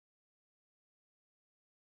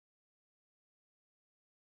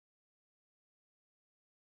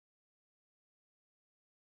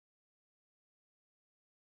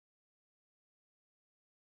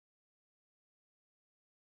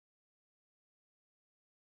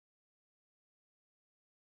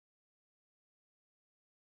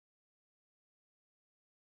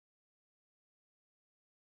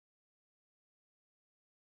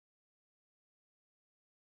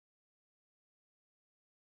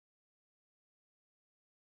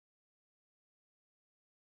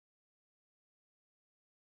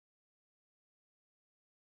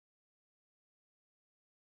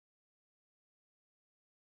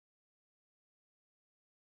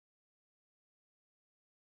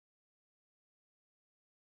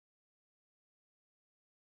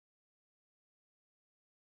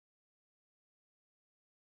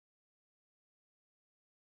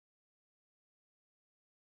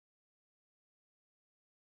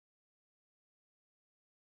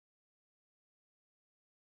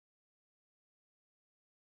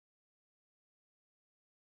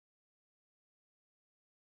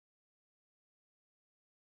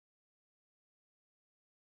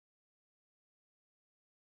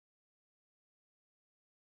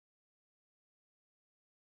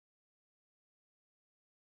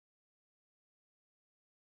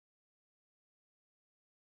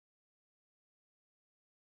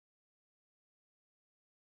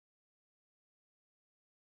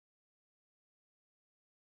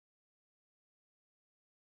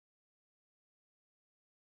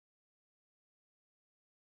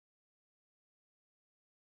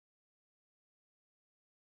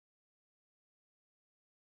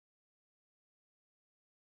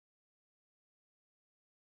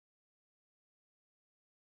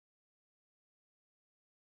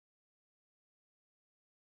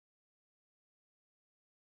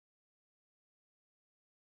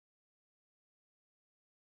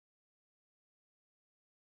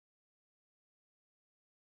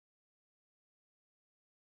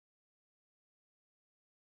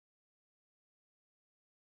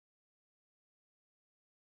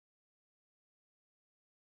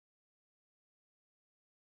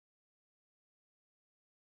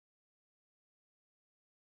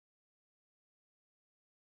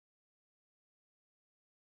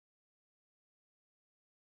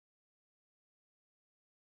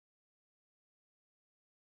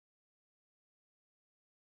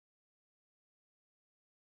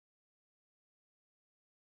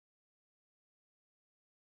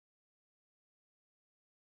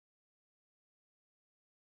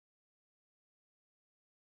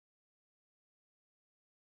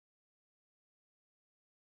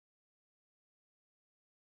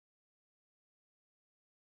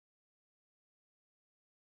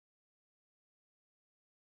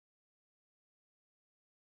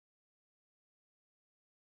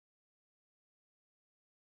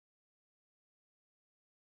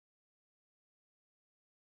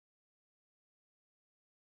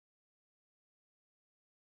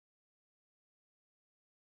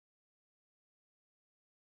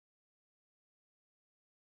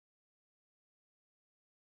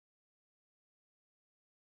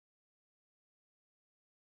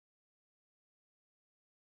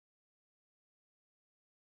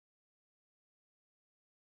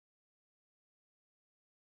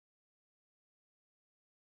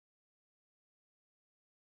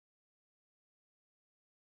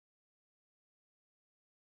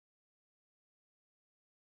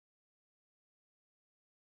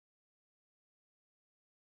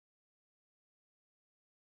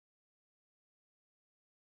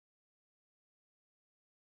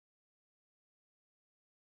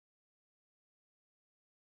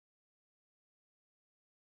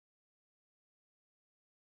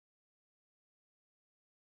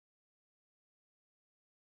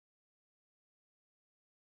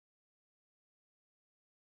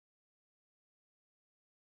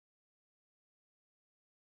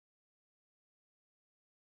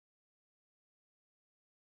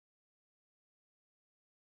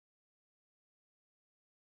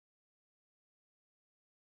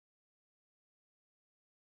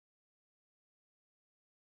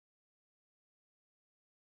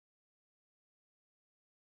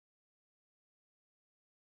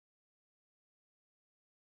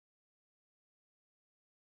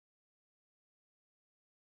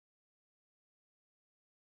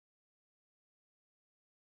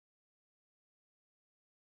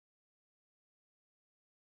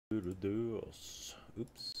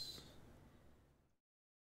Oops.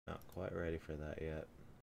 Not quite ready for that yet.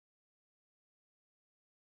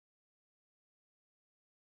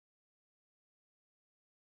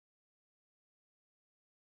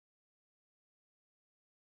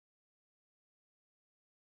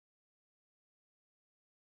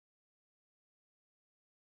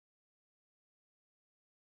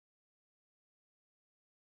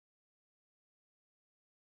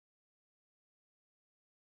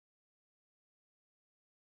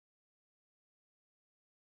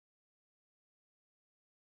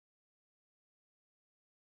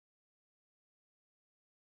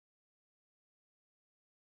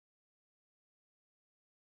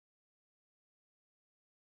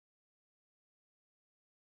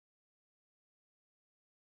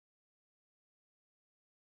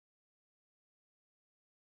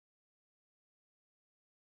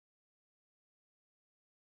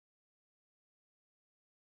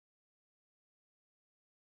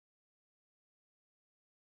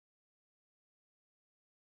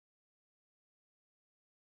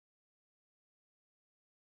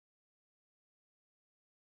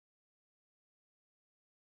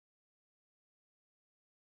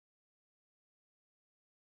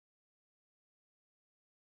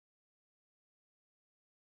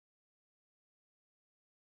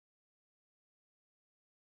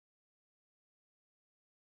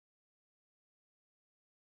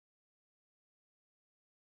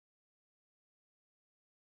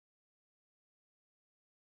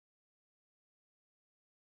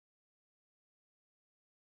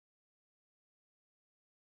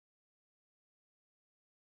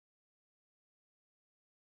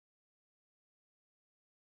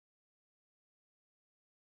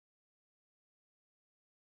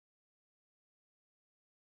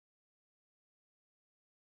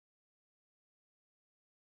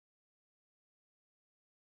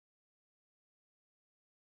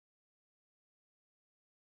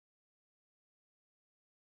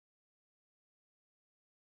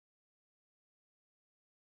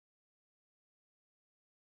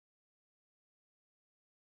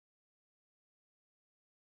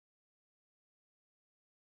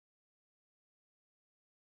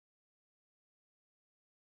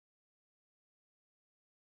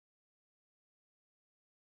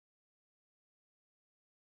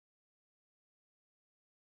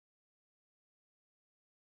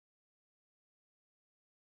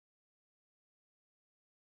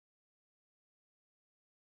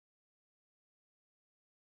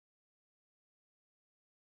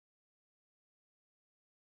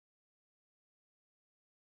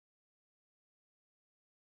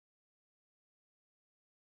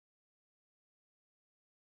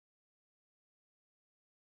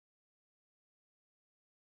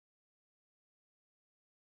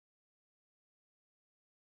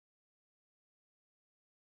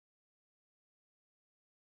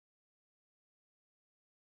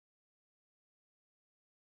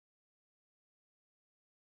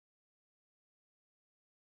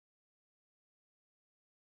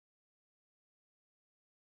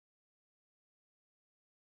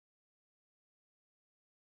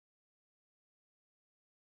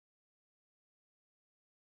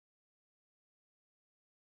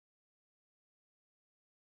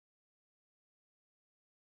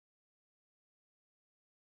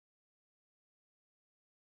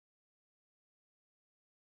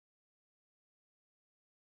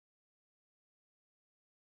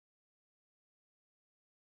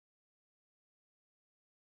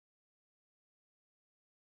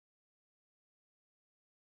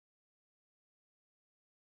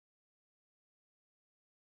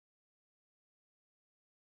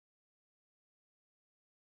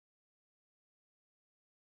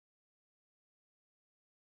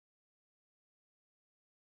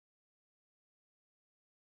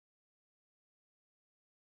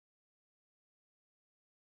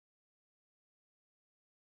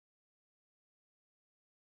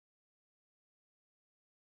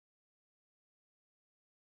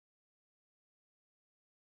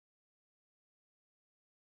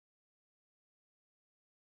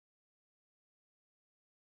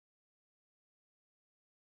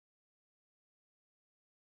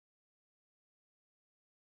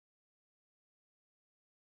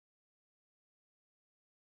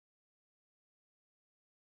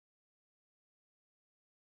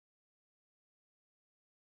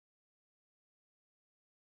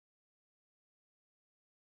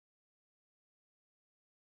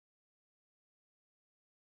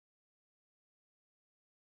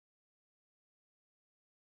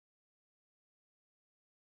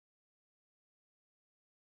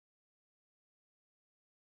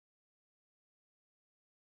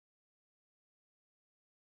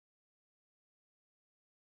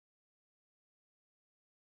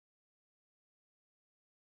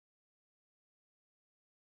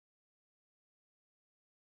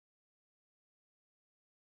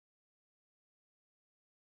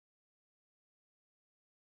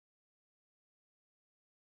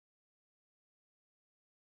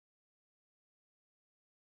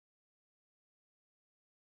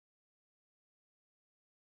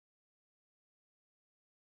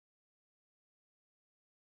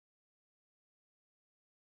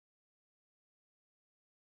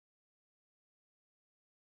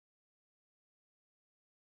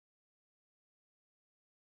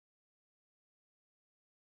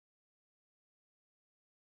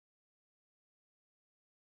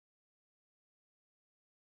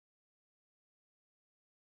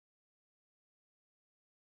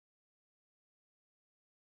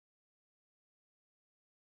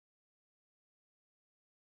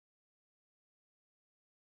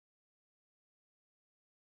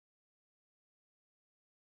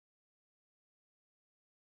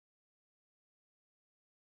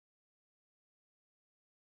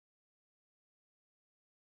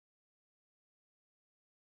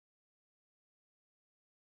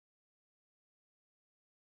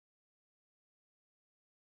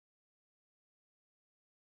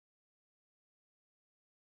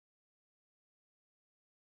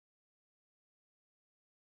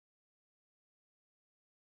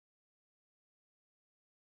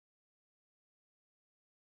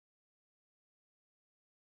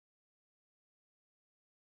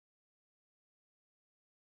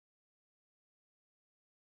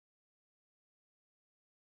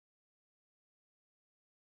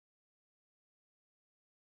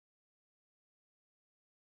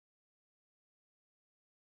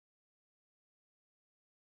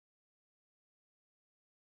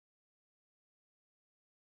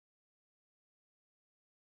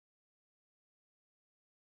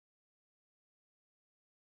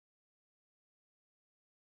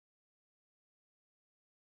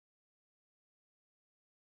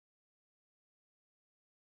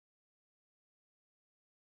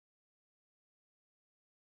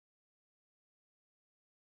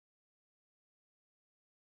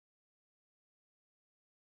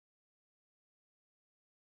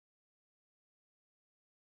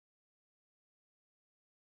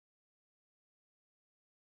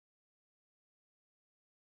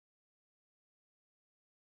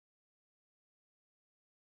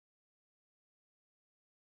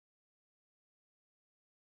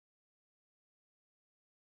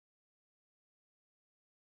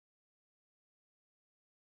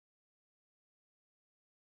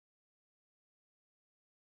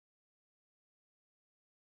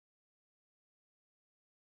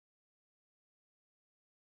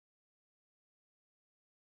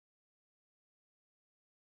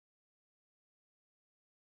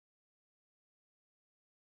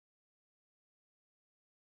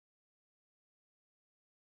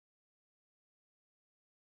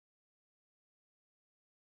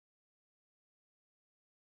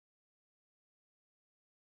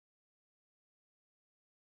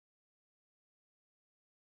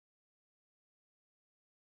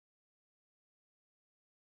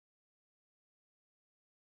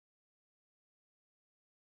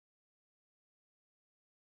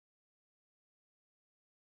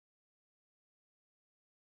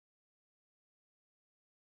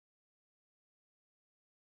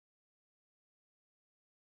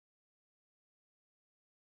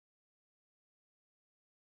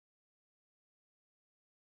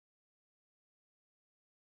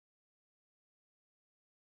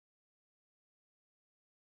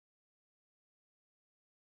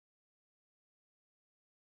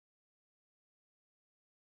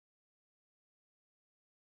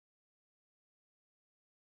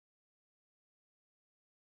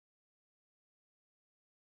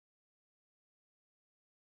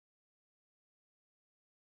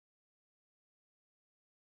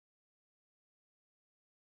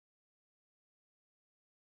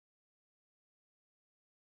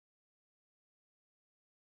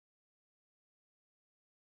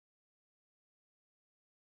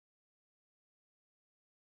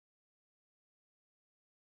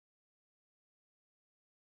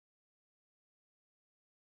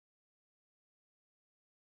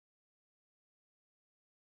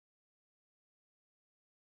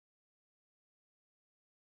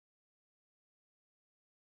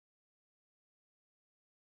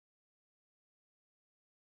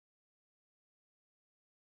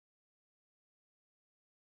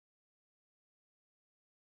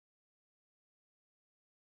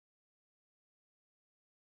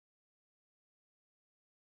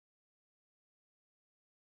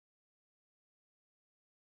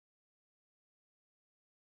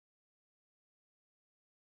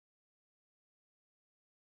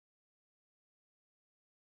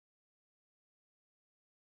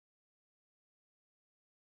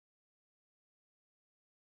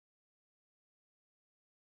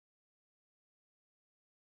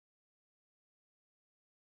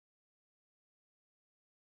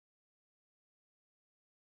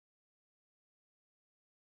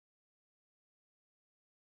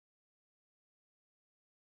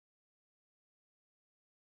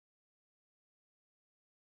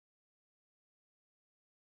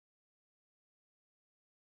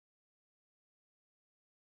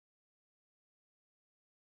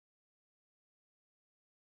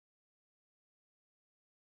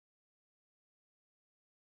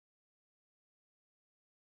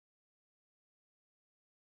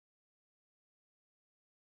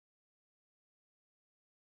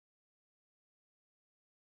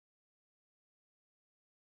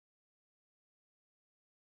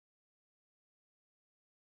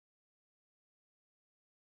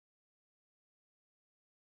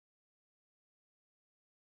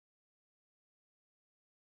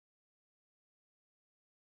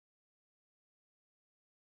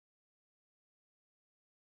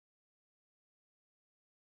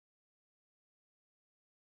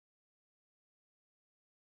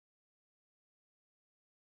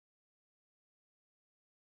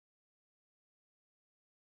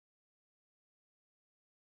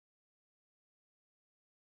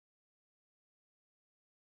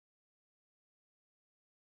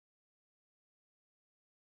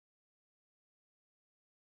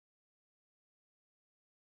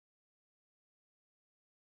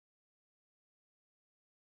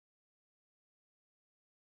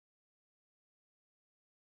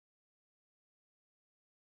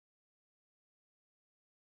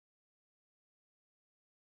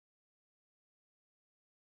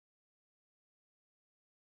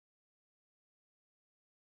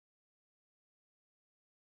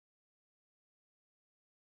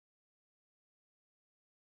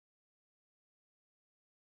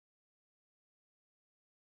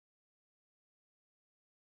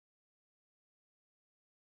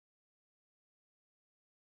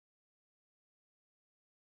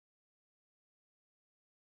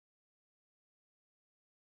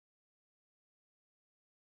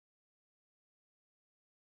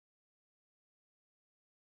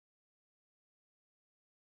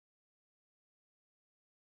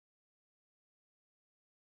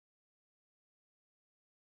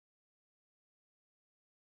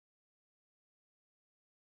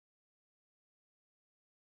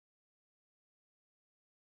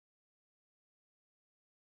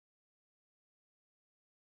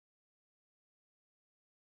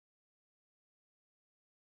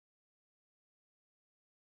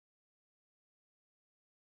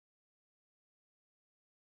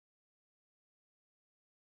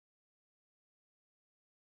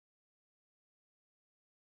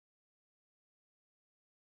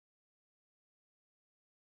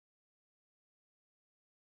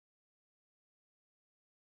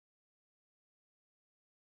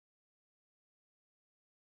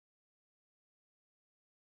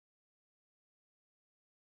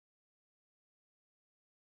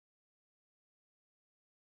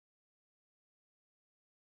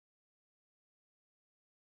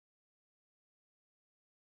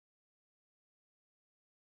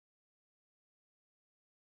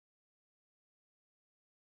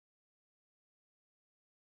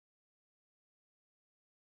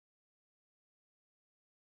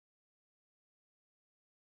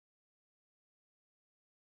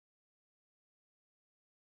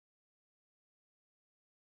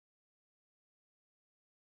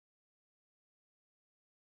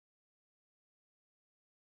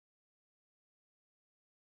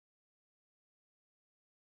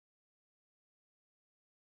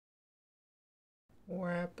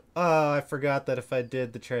 Oh, I forgot that if I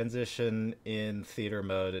did the transition in theater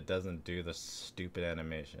mode, it doesn't do the stupid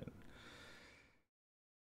animation.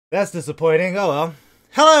 That's disappointing. Oh well.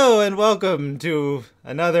 Hello and welcome to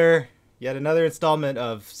yet another installment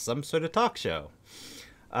of some sort of talk show.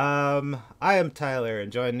 I am Tyler,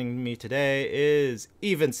 and joining me today is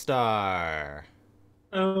Evenstar.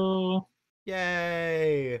 Oh,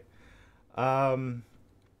 Yay! Um,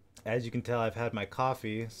 as you can tell, I've had my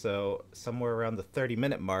coffee, so somewhere around the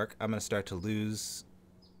 30-minute mark, I'm gonna start to lose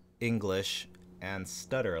English and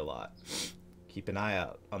stutter a lot. Keep an eye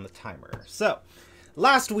out on the timer. So,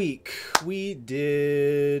 last week we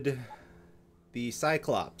did the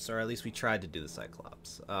Cyclops, or at least we tried to do the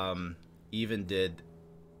Cyclops. Even did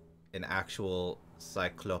an actual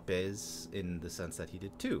Cyclopes in the sense that he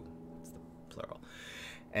did two. It's the plural.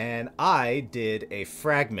 And I did a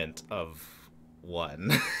fragment of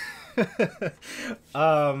one.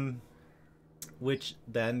 um, which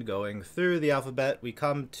then, going through the alphabet, we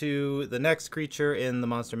come to the next creature in the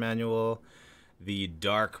monster manual, the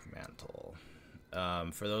Darkmantle.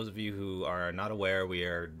 For those of you who are not aware, we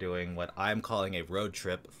are doing what I'm calling a road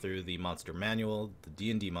trip through the monster manual, the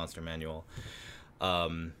D&D monster manual,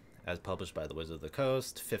 as published by the Wizards of the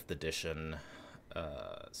Coast, 5th edition.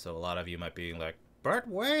 So a lot of you might be like, but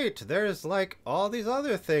wait, there's like all these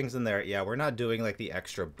other things in there. Yeah, we're not doing like the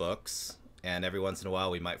extra books. And every once in a while,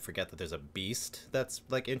 we might forget that there's a beast that's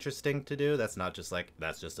like interesting to do. That's not just like,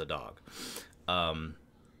 that's just a dog.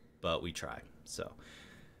 But we try. So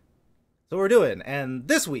we're doing. And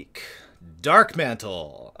this week,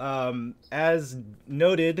 Darkmantle. As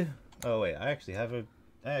noted. Oh wait, I actually have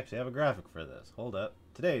a graphic for this. Hold up.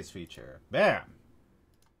 Today's feature. Bam.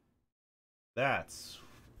 That's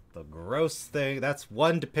the gross thing. That's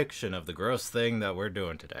one depiction of the gross thing that we're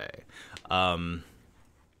doing today.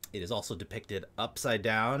 It is also depicted upside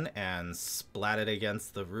down and splatted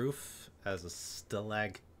against the roof as a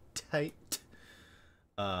stalactite.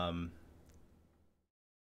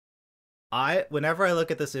 Whenever I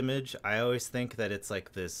look at this image, I always think that it's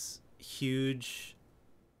like this huge,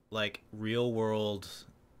 like real world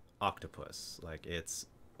octopus. Like it's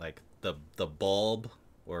like the bulb,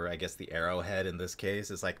 or I guess the arrowhead in this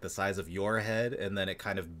case, is like the size of your head, and then it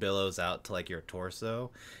kind of billows out to like your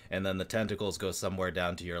torso, and then the tentacles go somewhere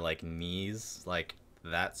down to your like knees, like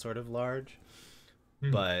that sort of large.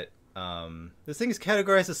 hmm. But this thing is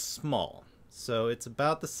categorized as small, so it's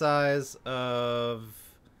about the size of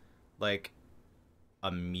like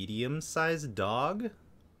a medium-sized dog,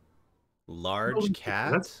 large Oh,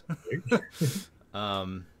 that's cat. big.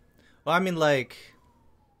 um, well, I mean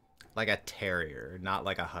like a terrier, not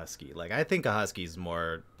like a husky. Like I think a husky's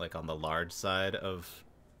more like on the large side of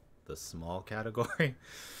the small category.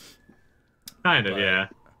 Kind of, But yeah.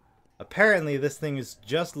 apparently this thing is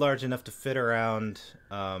just large enough to fit around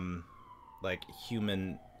like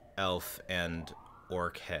human, elf, and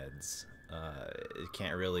orc heads. It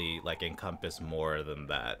can't really like encompass more than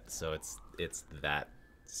that, so it's that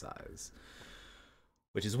size,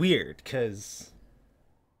 which is weird because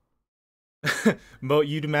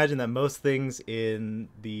you'd imagine that most things in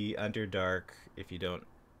the Underdark, if you're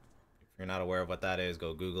not aware of what that is,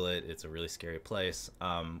 go Google it. It's a really scary place.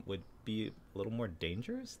 Would be a little more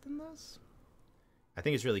dangerous than this. I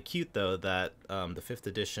think it's really cute though that the 5th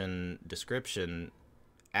edition description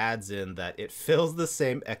adds in that it fills the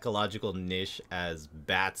same ecological niche as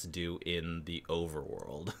bats do in the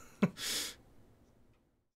overworld.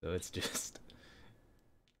 So it's just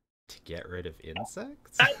to get rid of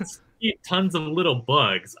insects. That's eat tons of little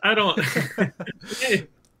bugs. I don't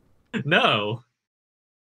no.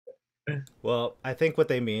 Well, I think what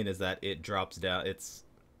they mean is that it drops down. It's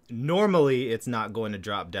not going to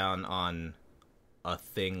drop down on a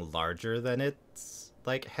thing larger than its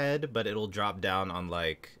like head, but it'll drop down on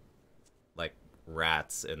like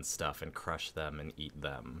rats and stuff and crush them and eat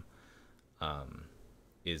them. Um,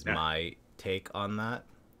 is Yeah. my take on that,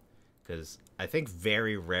 because I think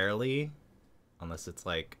very rarely, unless it's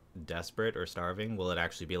like desperate or starving, will it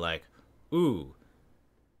actually be like, ooh,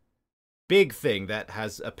 big thing that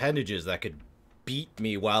has appendages that could beat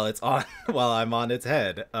me while it's on while I'm on its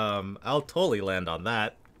head. I'll totally land on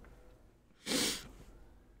that.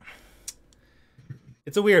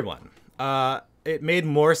 It's a weird one. It made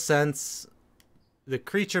more sense. The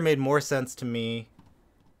creature made more sense to me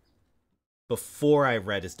before I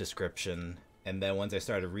read his description, and then once I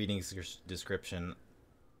started reading his description,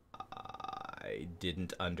 I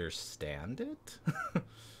didn't understand it.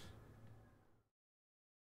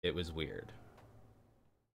 It was weird.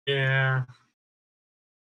 Yeah.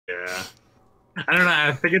 Yeah. I don't know.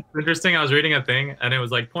 I think it's interesting. I was reading a thing and it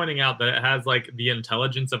was like pointing out that it has like the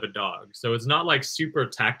intelligence of a dog. So it's not like super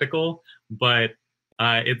tactical, but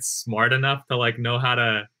it's smart enough to like know how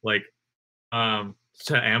to like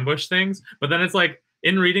to ambush things. But then it's like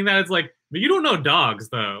in reading that, it's like, but you don't know dogs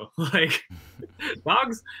though. Like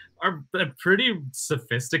dogs are pretty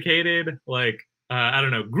sophisticated, like I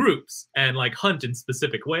don't know, groups and like hunt in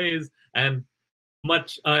specific ways and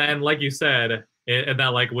much and like you said,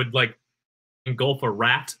 that like would like engulf a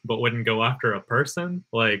rat but wouldn't go after a person.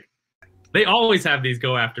 Like they always have these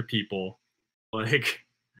go after people, like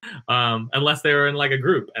unless they were in like a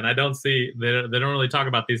group. And I don't see they don't really talk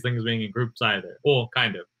about these things being in groups either. Well,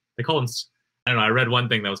 kind of. They call them. I don't know. I read one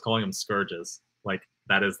thing that was calling them scourges. Like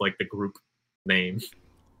that is like the group name.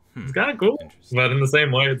 It's kind of cool, Interesting. but in the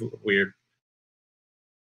same way, it's weird.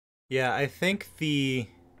 Yeah, I think the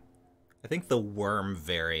worm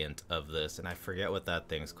variant of this, and I forget what that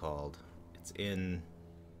thing's called. It's in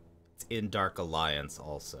it's in Dark Alliance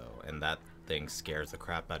also, and that thing scares the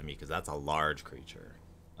crap out of me because that's a large creature.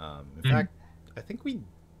 In Mm. fact, I think we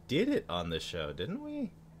did it on this show, didn't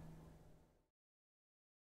we?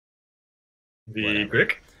 The Whatever.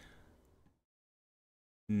 Grick.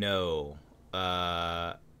 No.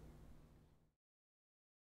 Uh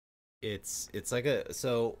it's like a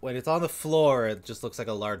so when it's on the floor it just looks like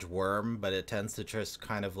a large worm, but it tends to just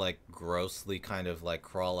kind of like grossly kind of like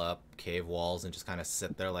crawl up cave walls and just kind of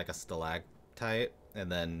sit there like a stalactite,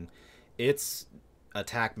 and then its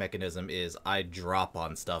attack mechanism is I drop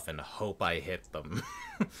on stuff and hope I hit them.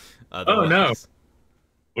 Oh no, Otherwise,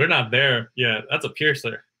 we're not there yet. That's a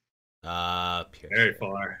piercer. Very piercer.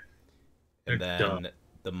 far. And Duh. then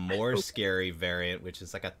the more scary variant, which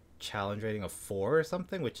is like a challenge rating of 4 or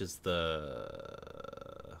something, which is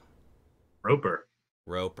the Roper.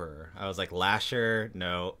 Roper. I was like, Lasher?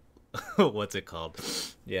 No. What's it called?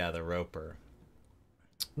 Yeah, the Roper.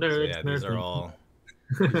 So Nerds, yeah, nerds.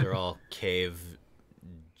 these are all cave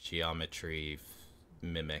geometry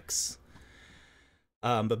mimics.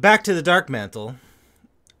 But back to the Darkmantle.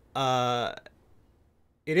 Uh,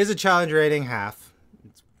 it is a challenge rating half.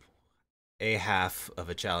 It's a half of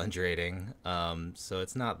a challenge rating. So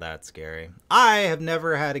it's not that scary. I have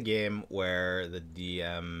never had a game where the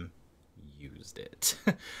DM used it.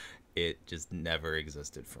 It just never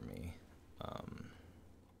existed for me. Um,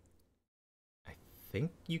 I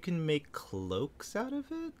think you can make cloaks out of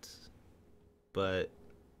it, but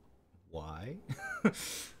why? I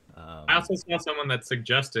um, also saw someone that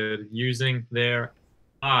suggested using their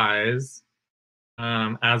eyes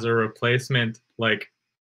as a replacement, like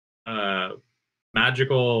uh,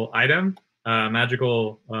 magical item,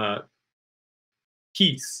 magical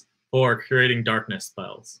piece for creating darkness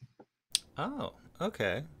spells. oh,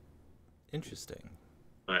 okay, interesting.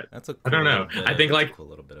 But That's a I cool don't little know. bit I of think that's a like cool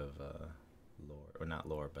little bit of lore, or not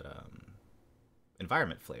lore, but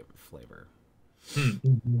environment flavor.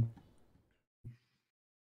 hmm.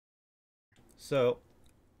 So,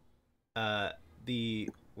 uh, the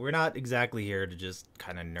we're not exactly here to just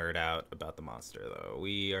kind of nerd out about the monster, though.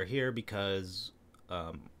 We are here because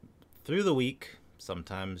um, through the week,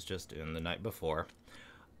 sometimes just in the night before,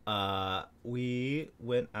 we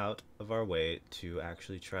went out of our way to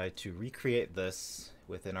actually try to recreate this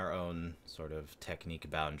within our own sort of technique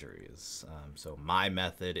boundaries. So my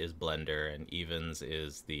method is Blender, and Evans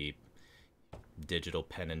is the digital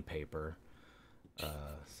pen and paper.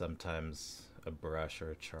 Sometimes a brush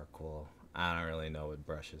or a charcoal. I don't really know what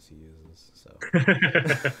brushes he uses,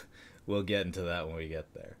 so we'll get into that when we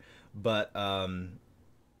get there. But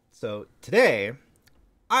so today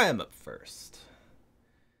I am up first.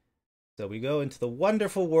 So we go into the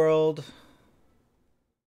wonderful world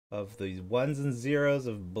of the ones and zeros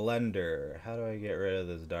of Blender. How do I get rid of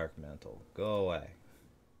this Darkmantle? Go away.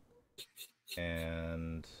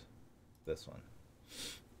 And this one.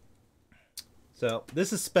 So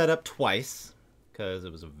this is sped up twice because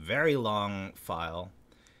it was a very long file.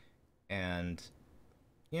 And,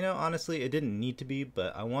 you know, honestly, it didn't need to be,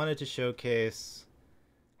 but I wanted to showcase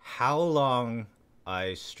how long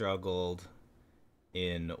I struggled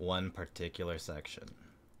in one particular section.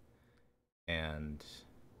 And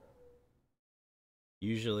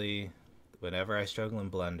usually, whenever I struggle in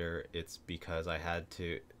Blender, it's because I had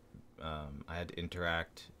to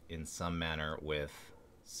interact in some manner with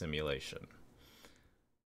simulation.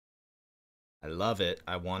 I love it.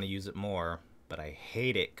 I want to use it more, but I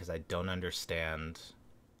hate it because I don't understand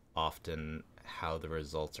often how the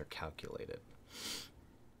results are calculated.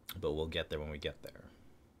 But we'll get there when we get there.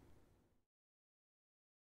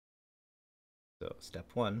 So, step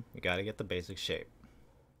one, we got to get the basic shape.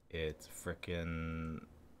 It's freaking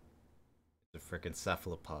The freaking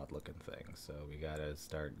cephalopod looking thing. So we gotta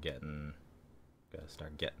start getting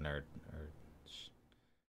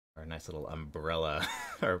our nice little umbrella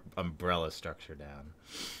our umbrella structure down.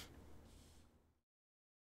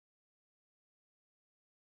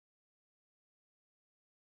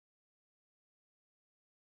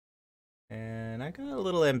 And I got a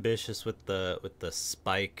little ambitious with the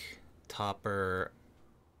spike topper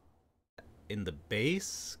in the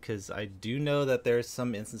base, because I do know that there's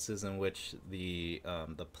some instances in which the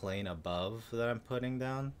plane above that I'm putting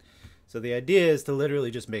down. So the idea is to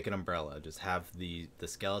literally just make an umbrella, just have the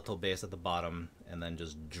skeletal base at the bottom, and then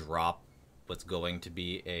just drop what's going to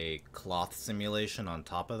be a cloth simulation on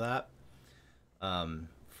top of that,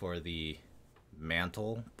 for the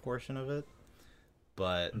mantle portion of it.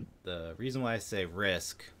 But the reason why I say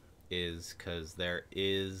risk is because there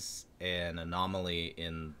is an anomaly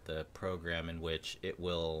in the program in which it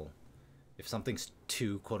will, if something's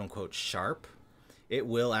too quote unquote sharp, it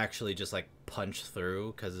will actually just like punch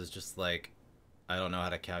through, because it's just like, I don't know how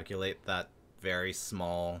to calculate that very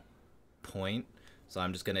small point. So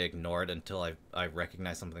I'm just going to ignore it until I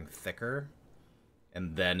recognize something thicker,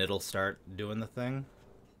 and then it'll start doing the thing,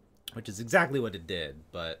 which is exactly what it did.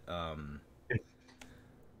 But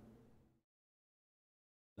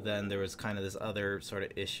then there was kind of this other sort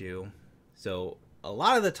of issue. So a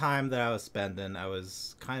lot of the time that I was spending, I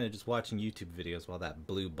was kind of just watching YouTube videos while that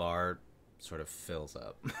blue bar sort of fills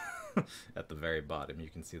up. At the very bottom, you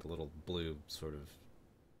can see the little blue sort of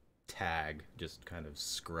tag just kind of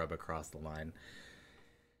scrub across the line.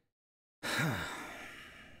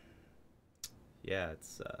 Yeah,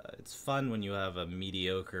 it's fun when you have a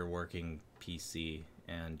mediocre working PC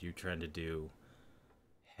and you're trying to do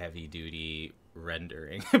heavy duty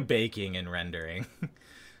rendering, baking and rendering.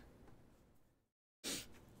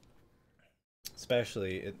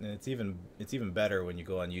 Especially, it's even better when you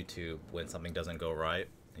go on YouTube when something doesn't go right,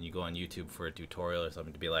 and you go on YouTube for a tutorial or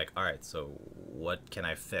something to be like, all right, so what can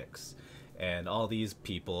I fix? And all these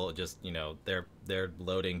people just, you know, they're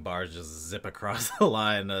loading bars just zip across the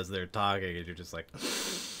line as they're talking, and you're just like,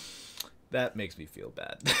 that makes me feel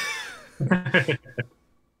bad.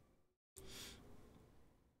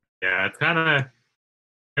 Yeah, it's kind of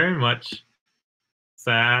very much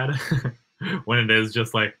sad when it is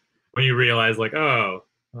just like, when you realize like, oh,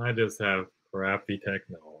 I just have crappy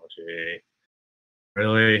technology.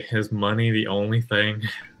 Really, is money the only thing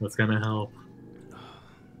that's gonna help?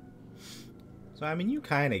 So I mean, you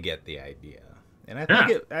kind of get the idea, and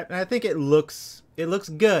Yeah. I think it looks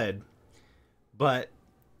good, but,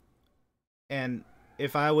 and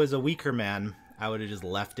if I was a weaker man, I would have just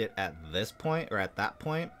left it at this point or at that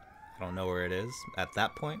point. I don't know where it is at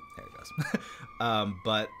that point. There it goes.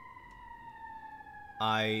 But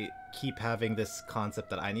I keep having this concept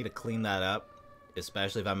that I need to clean that up,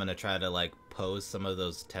 especially if I'm gonna try to like pose some of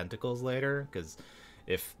those tentacles later. Because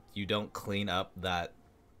if you don't clean up that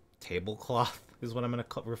tablecloth, is what I'm gonna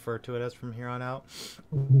refer to it as from here on out.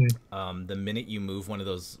 The minute you move one of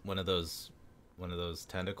those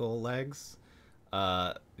tentacle legs,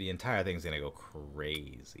 the entire thing's gonna go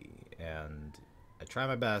crazy. And I try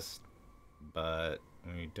my best, but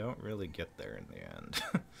we don't really get there in the end.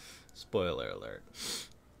 Spoiler alert.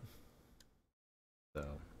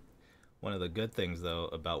 So, one of the good things though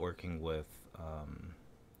about working with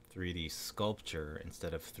 3D sculpture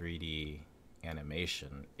instead of 3D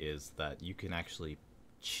animation is that you can actually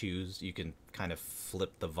choose, you can kind of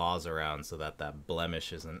flip the vase around so that that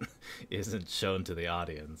blemish isn't shown to the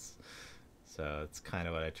audience. So it's kind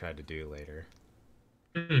of what I tried to do later.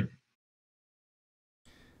 Mm.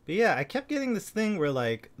 But yeah, I kept getting this thing where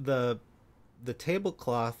like the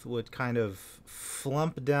tablecloth would kind of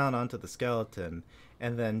flump down onto the skeleton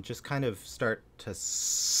and then just kind of start to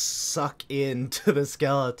suck into the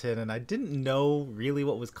skeleton, and I didn't know really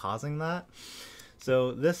what was causing that.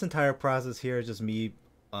 So this entire process here is just me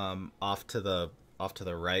off to the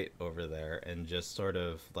right over there, and just sort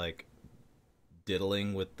of like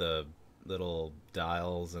diddling with the little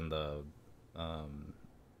dials and the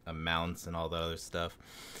amounts and all the other stuff.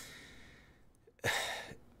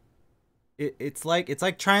 It's like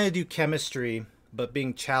trying to do chemistry, but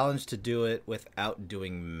being challenged to do it without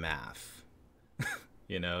doing math.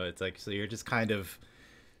 You know, it's like, so you're just kind of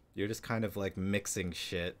like mixing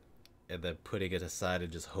shit and then putting it aside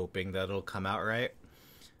and just hoping that it'll come out right.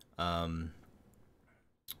 Yeah,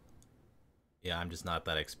 I'm just not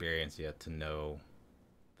that experienced yet to know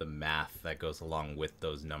the math that goes along with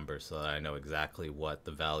those numbers, so that I know exactly what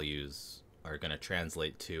the values are going to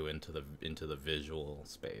translate to into the visual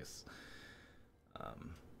space.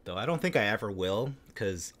 though I don't think I ever will,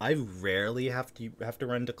 because I rarely have to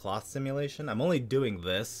run to cloth simulation. I'm only doing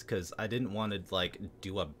this because I didn't want to like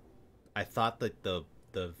do a. I thought that the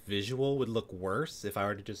visual would look worse if I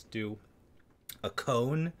were to just do a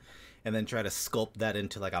cone and then try to sculpt that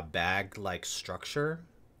into like a bag like structure.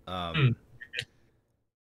 Hmm.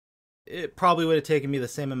 It probably would have taken me the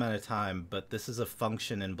same amount of time, but this is a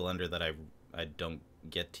function in Blender that I don't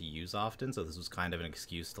get to use often, so this was kind of an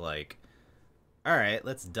excuse to like, all right,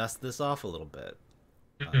 let's dust this off a little bit.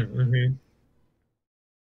 Mm-hmm.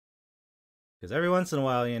 Because every once in a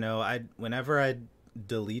while, I whenever I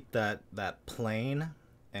delete that plane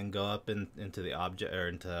and go up into the object or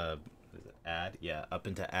into add, yeah, up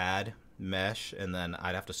into add mesh, and then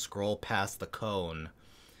I'd have to scroll past the cone,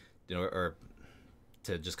 or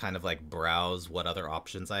to just kind of like browse what other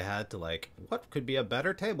options I had to like what could be a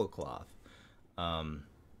better tablecloth. Um,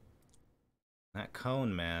 that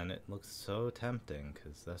cone, man, it looks so tempting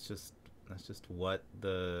because that's just what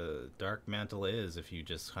the Darkmantle is if you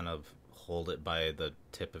just kind of hold it by the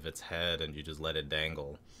tip of its head and you just let it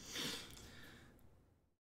dangle.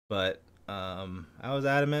 But I was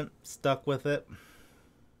adamant, stuck with it.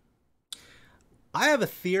 I have a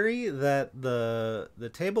theory that the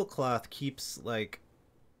tablecloth keeps like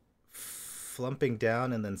flumping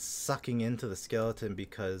down and then sucking into the skeleton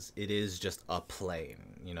because it is just a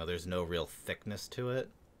plane. There's no real thickness to it.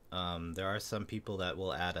 There are some people that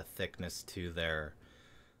will add a thickness to their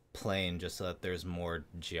plane just so that there's more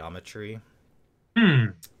geometry Hmm.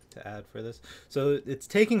 to add for this. So it's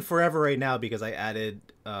taking forever right now because I added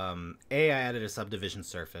I added a subdivision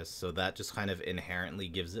surface, so that just kind of inherently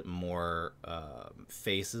gives it more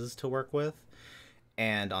faces to work with.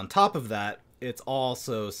 And on top of that, it's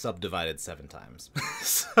also subdivided 7 times.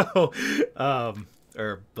 So,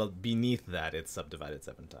 or beneath that, it's subdivided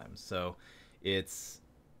 7 times. So, it's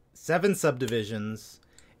 7 subdivisions,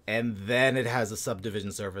 and then it has a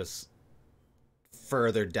subdivision surface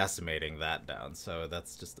further decimating that down. So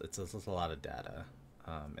it's a lot of data,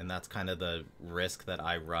 and that's kind of the risk that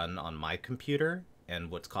I run on my computer,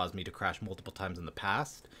 and what's caused me to crash multiple times in the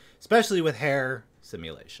past, especially with hair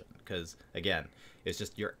simulation. Because again, it's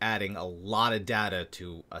just you're adding a lot of data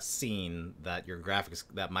to a scene that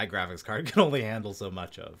my graphics card can only handle so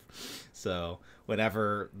much of. So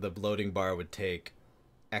whenever the loading bar would take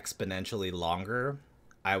exponentially longer,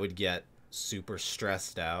 I would get super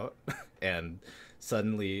stressed out and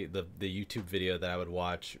suddenly the YouTube video that I would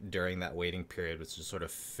watch during that waiting period would just sort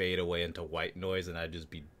of fade away into white noise, and I'd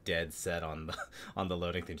just be dead set on the on the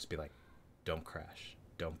loading thing, just be like, don't crash,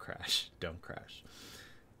 don't crash, don't crash.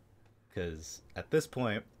 Because at this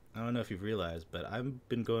point, I don't know if you've realized, but I've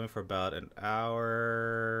been going for about an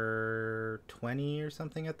hour 20 or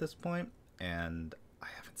something at this point, and I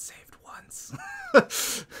haven't saved once.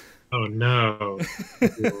 Oh no.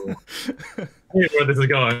 Ooh. I hate where this is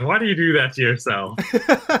going. Why do you do that to yourself?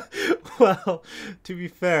 Well, to be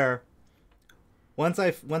fair, once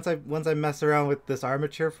I mess around with this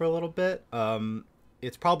armature for a little bit,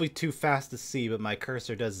 it's probably too fast to see, but my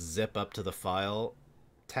cursor does zip up to the file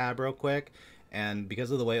tab real quick, and because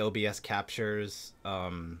of the way OBS captures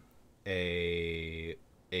a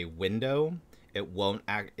window, it won't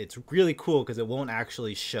act. It's really cool because it won't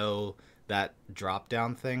actually show that drop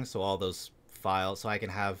down thing. So all those files, so I can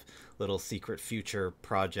have little secret future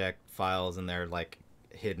project files in there, like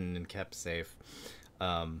hidden and kept safe.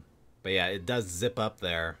 But yeah, it does zip up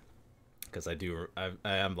there because I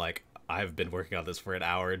am like, I've been working on this for an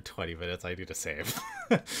hour and 20 minutes. I need to save,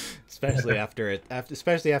 especially after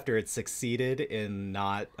it succeeded in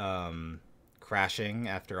not crashing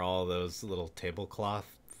after all those little tablecloth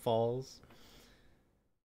falls.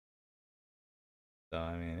 So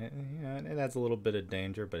I mean, it adds a little bit of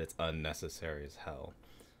danger, but it's unnecessary as hell.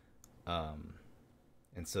 Um,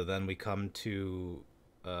 and so then we come to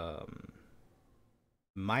um,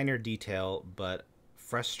 minor detail, but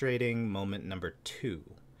frustrating moment number 2,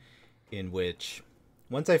 in which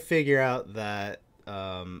once I figure out that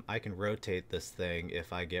I can rotate this thing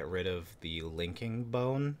if I get rid of the linking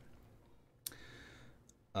bone,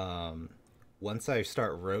 um, once I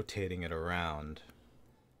start rotating it around,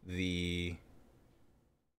 the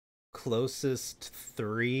closest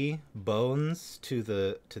 3 bones to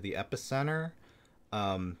the epicenter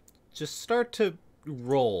just start to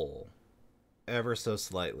roll ever so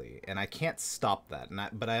slightly, and I can't stop that.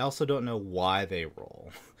 But I also don't know why they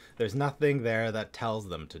roll. There's nothing there that tells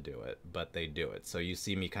them to do it, but they do it. So you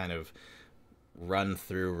see me kind of run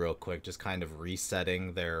through real quick, just kind of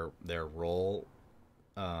resetting their roll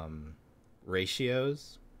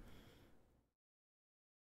ratios.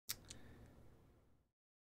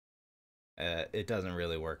 It doesn't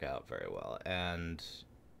really work out very well, and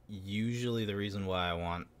usually the reason why I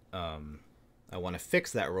want to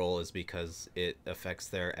fix that roll is because it affects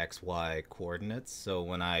their XY coordinates. So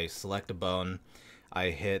when I select a bone, I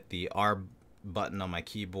hit the R button on my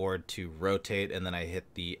keyboard to rotate, and then I hit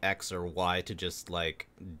the X or Y to just like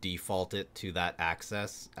default it to that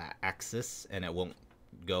axis, and it won't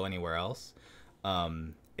go anywhere else.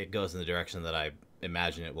 It goes in the direction that I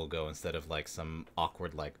imagine it will go instead of like some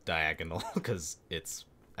awkward like diagonal because its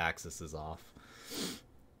axis is off.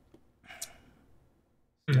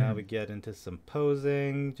 Now we get into some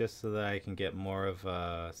posing, just so that I can get more of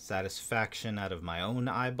a satisfaction out of my own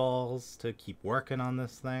eyeballs to keep working on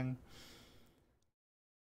this thing.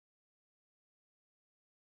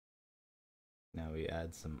 Now we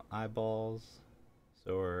add some eyeballs.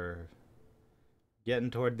 So we're getting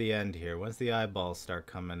toward the end here. Once the eyeballs start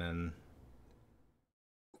coming in,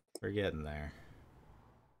 we're getting there.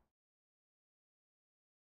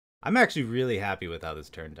 I'm actually really happy with how this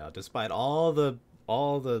turned out, despite all the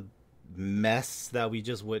mess that we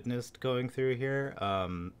just witnessed going through here.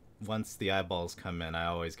 Once the eyeballs come in, I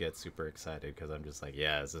always get super excited because I'm just like,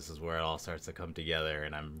 yes, this is where it all starts to come together,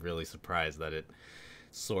 and I'm really surprised that it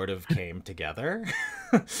sort of came together.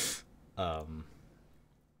 That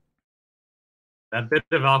bit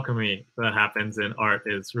of alchemy that happens in art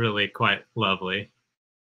is really quite lovely.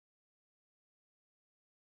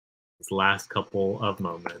 This last couple of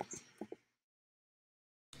moments.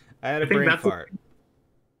 I had a brain fart.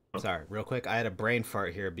 Sorry, real quick. I had a brain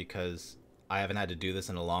fart here because I haven't had to do this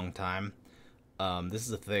in a long time. This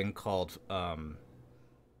is a thing called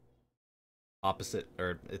opposite,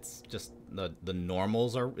 or it's just the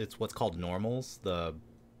normals are. It's what's called normals. The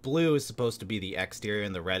blue is supposed to be the exterior,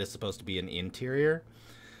 and the red is supposed to be an interior.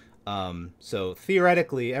 So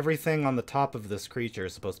theoretically, everything on the top of this creature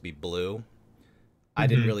is supposed to be blue. I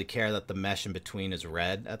didn't really care that the mesh in between is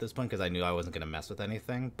red at this point because I knew I wasn't going to mess with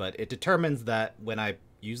anything. But it determines that when I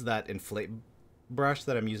use that inflate brush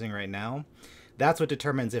that I'm using right now, that's what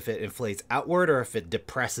determines if it inflates outward or if it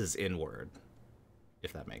depresses inward,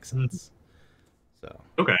 if that makes sense. So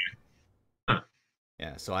okay.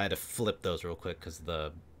 Yeah, so I had to flip those real quick because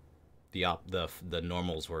the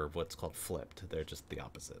normals were what's called flipped. They're just the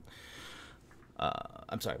opposite.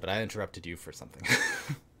 I'm sorry, but I interrupted you for something.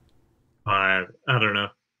 I don't know.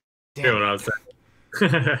 Hear what I was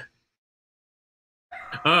saying.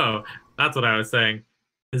 Oh, that's what I was saying.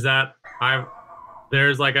 Is that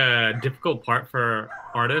there's like a difficult part for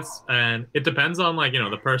artists, and it depends on like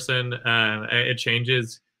the person. It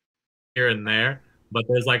changes here and there, but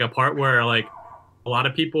there's like a part where like a lot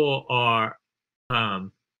of people are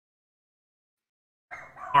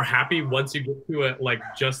happy once you get to it, like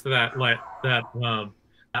just that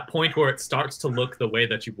that point where it starts to look the way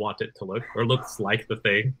that you want it to look, or looks like the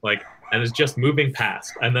thing, like, and it's just moving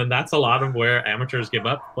past. And then that's a lot of where amateurs give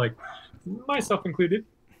up, like myself included.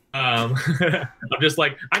 I'm just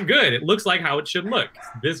like, I'm good. It looks like how it should look.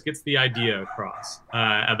 This gets the idea across.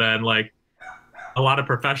 And then like a lot of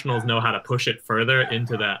professionals know how to push it further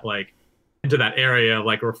into that area of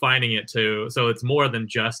like refining it to, so it's more than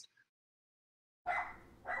just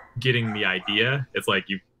getting the idea. It's like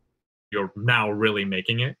you're now really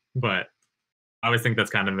making it. But I always think that's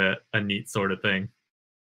kind of a neat sort of thing.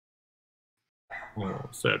 Oh,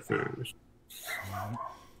 sad face.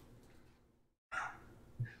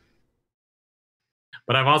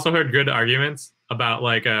 But I've also heard good arguments about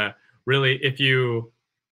like really if you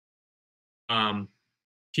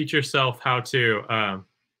teach yourself how to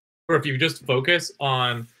or if you just focus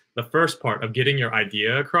on the first part of getting your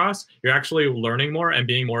idea across, you're actually learning more and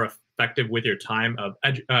being more effective with your time of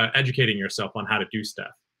educating yourself on how to do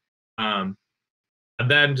stuff. And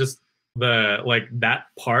then just that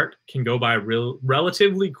part can go by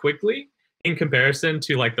relatively quickly in comparison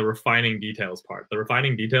to like the refining details part. The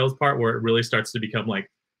refining details part, where it really starts to become like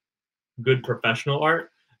good professional art,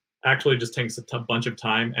 actually just takes a bunch of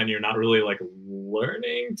time, and you're not really like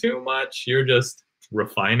learning too much. You're just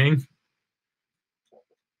refining.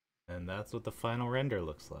 And that's what the final render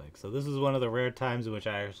looks like. So this is one of the rare times in which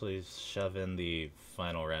I actually shove in the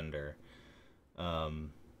final render. There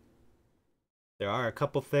are a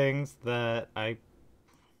couple things that I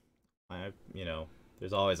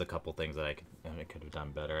there's always a couple things that I could have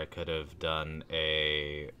done better. I could have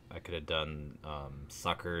done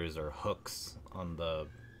suckers or hooks on the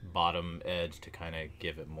bottom edge to kind of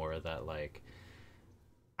give it more of that like,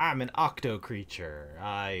 I'm an octo creature.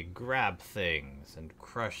 I grab things and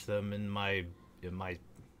crush them in my I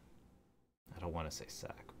don't want to say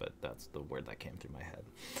sack, but that's the word that came through my head.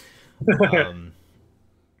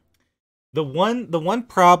 The one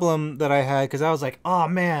problem that I had, because I was like, oh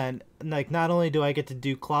man, like not only do I get to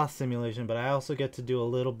do cloth simulation, but I also get to do a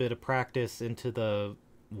little bit of practice into the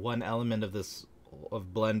one element of this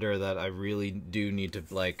of Blender that I really do need to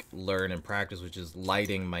like learn and practice, which is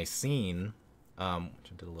lighting my scene, which I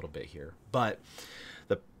did a little bit here. But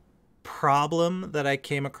the problem that I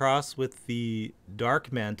came across with the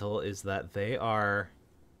Darkmantle is that they are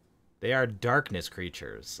darkness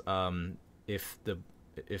creatures. If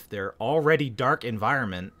their already dark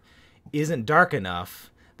environment isn't dark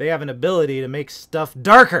enough, they have an ability to make stuff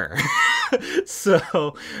darker.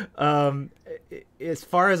 So, as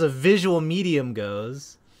far as a visual medium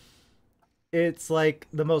goes, it's like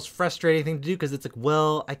the most frustrating thing to do because it's like,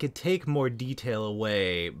 well, I could take more detail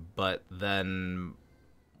away, but then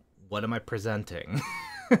what am I presenting?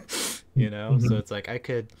 So it's like I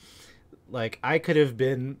could have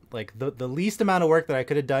been like the least amount of work that I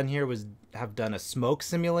could have done here was have done a smoke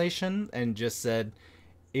simulation and just said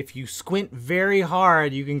if you squint very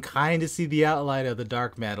hard you can kind of see the outline of the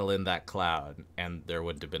dark mantle in that cloud, and there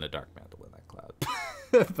wouldn't have been a dark mantle in that cloud.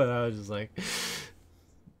 But I was just like,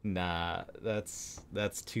 nah, that's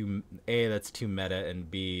too meta, and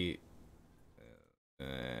B,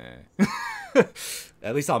 at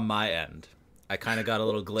least on my end I kind of got a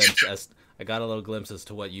little glimpse as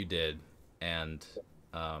to what you did, and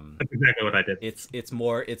That's exactly what I did.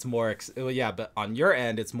 well, yeah, but on your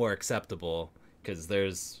end it's more acceptable because there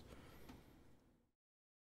is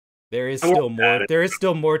still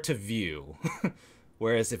more to view.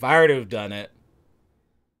 Whereas if I were to have done it,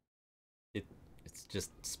 it's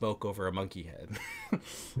just smoke over a monkey head.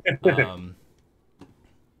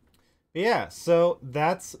 Yeah, so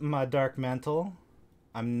that's my dark mantle.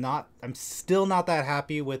 I'm still not that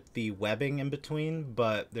happy with the webbing in between,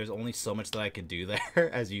 but there's only so much that I could do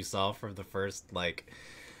there, as you saw for the first like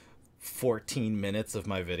 14 minutes of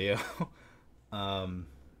my video. And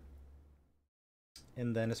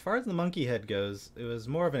then as far as the monkey head goes, it was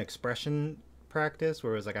more of an expression practice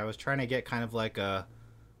where it was like I was trying to get kind of like that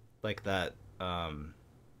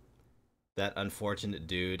unfortunate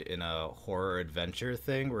dude in a horror adventure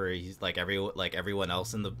thing where he's like everyone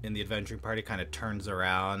else in the adventuring party kind of turns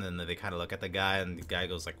around and then they kind of look at the guy and the guy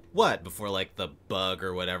goes like what before like the bug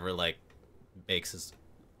or whatever like makes his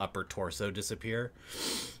upper torso disappear.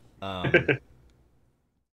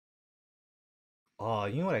 Oh,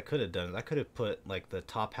 you know what I could have done? I could have put like the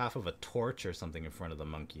top half of a torch or something in front of the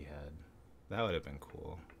monkey head. That would have been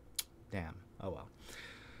cool. Damn. Oh well.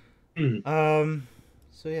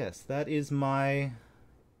 So yes, that is my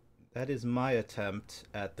attempt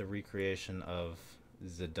at the recreation of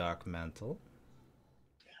the Darkmantle.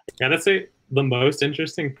 Gotta say, the most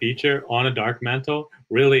interesting feature on a Darkmantle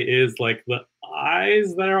really is like the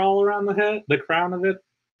eyes that are all around the head, the crown of it,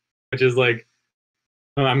 which is like,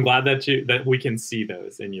 I'm glad that we can see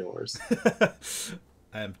those in yours.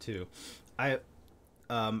 I am too. I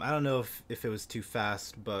don't know if it was too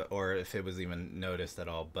fast, or if it was even noticed at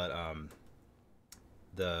all, but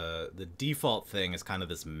the default thing is kind of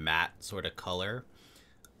this matte sort of color.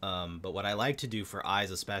 But what I like to do for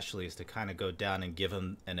eyes especially is to kind of go down and give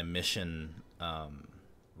them an emission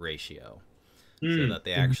ratio so that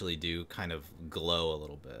they actually do kind of glow a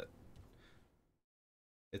little bit.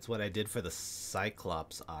 It's what I did for the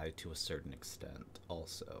Cyclops eye to a certain extent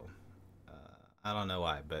also. I don't know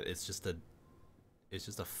why, but it's just a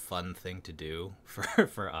fun thing to do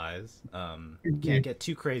for eyes. Can't get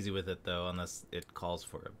too crazy with it though unless it calls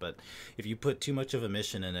for it. But if you put too much of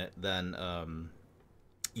emission in it, then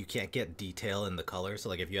you can't get detail in the color. So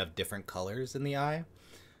like if you have different colors in the eye,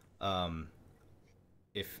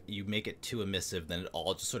 if you make it too emissive, then it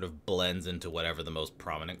all just sort of blends into whatever the most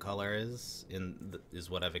prominent color is is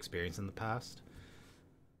what I've experienced in the past.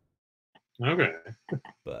 Okay.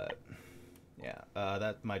 But yeah,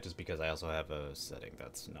 that might just because I also have a setting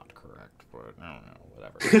that's not correct, but I don't know,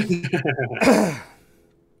 whatever.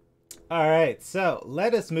 All right, so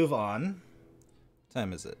let us move on. What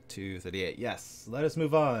time is it? 2:38. Yes, let us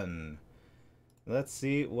move on. Let's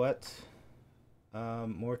see what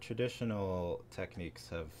more traditional techniques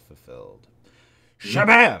have fulfilled.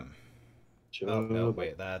 Shabam! Oh, no,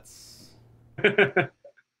 wait, that's...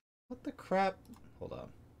 What the crap? Hold on.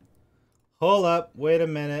 Hold up, wait a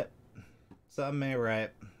minute. Something ain't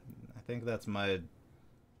right. I think that's my...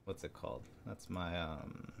 What's it called? That's my,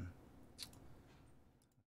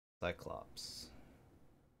 Cyclops.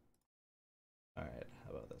 Alright,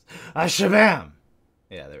 how about this? Shabam!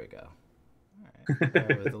 Yeah, there we go.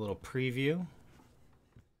 Alright, with a little preview.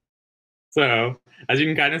 So, as you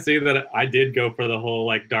can kind of see that I did go for the whole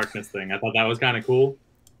like darkness thing. I thought that was kind of cool.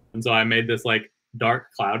 And so I made this like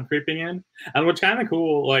dark cloud creeping in. And what's kind of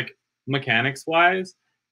cool, like mechanics wise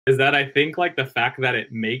is that I think like the fact that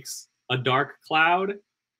it makes a dark cloud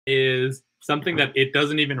is something that it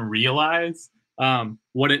doesn't even realize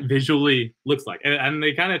what it visually looks like. And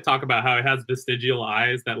they kind of talk about how it has vestigial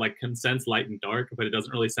eyes that like can sense light and dark, but it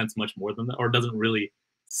doesn't really sense much more than that, or doesn't really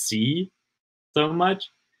see so much.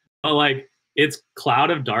 But like its cloud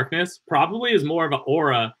of darkness probably is more of an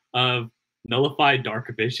aura of nullified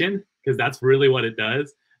dark vision, because that's really what it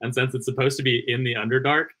does. And since it's supposed to be in the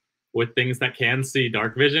Underdark with things that can see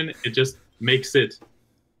dark vision, it just makes it.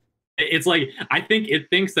 It's like, I think it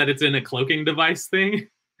thinks that it's in a cloaking device thing,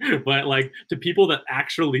 but like to people that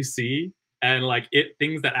actually see, and like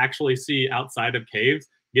things that actually see outside of caves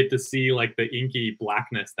get to see like the inky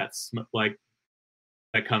blackness that's like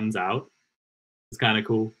that comes out. It's kind of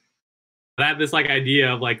cool. I have this like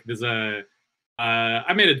idea of like there's I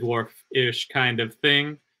made a dwarf-ish kind of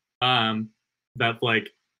thing. That's like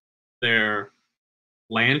their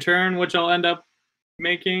lantern, which I'll end up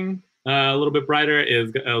making a little bit brighter,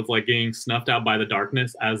 is like getting snuffed out by the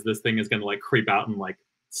darkness as this thing is going to like creep out and like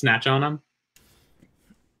snatch on them.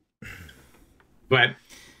 But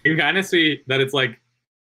you kind of see that it's like,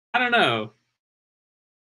 I don't know,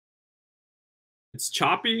 it's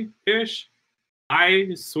choppy-ish. I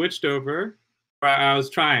switched over, or I was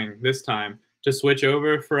trying this time to switch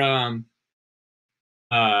over from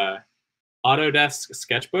Autodesk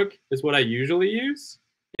Sketchbook is what I usually use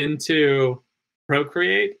into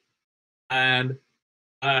Procreate. And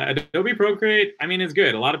Adobe Procreate, I mean, it's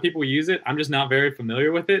good. A lot of people use it. I'm just not very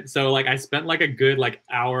familiar with it. So like I spent like a good like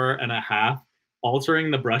hour and a half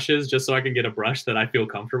altering the brushes just so I can get a brush that I feel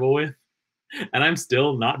comfortable with. And I'm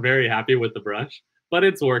still not very happy with the brush, but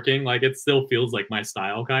it's working. Like it still feels like my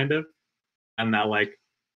style kind of. And that like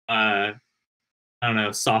I don't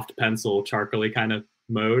know, soft pencil, charcoaly kind of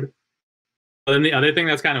mode. But then the other thing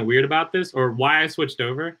that's kind of weird about this, or why I switched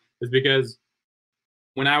over, is because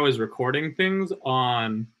when I was recording things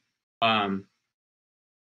on a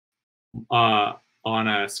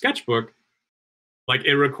sketchbook, like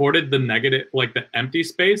it recorded the negative, like the empty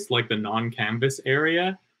space, like the non-canvas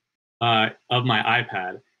area of my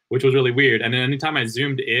iPad, which was really weird. And then anytime I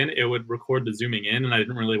zoomed in, it would record the zooming in, and I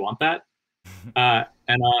didn't really want that.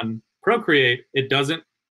 And on Procreate, it doesn't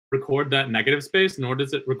record that negative space, nor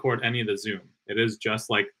does it record any of the zoom. It is just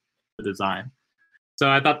like the design.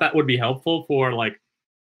 So I thought that would be helpful for like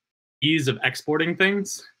ease of exporting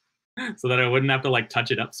things, so that I wouldn't have to like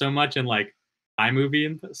touch it up so much in like iMovie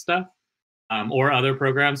and stuff, or other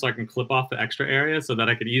programs, so I can clip off the extra area so that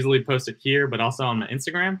I could easily post it here, but also on my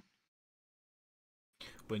Instagram.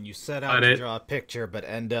 When you set out to draw a picture, but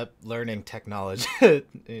end up learning technology,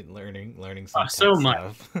 learning some so much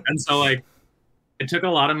stuff. And so like it took a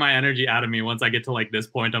lot of my energy out of me. Once I get to like this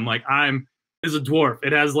point, I'm like, is a dwarf.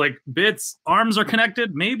 It has like bits, arms are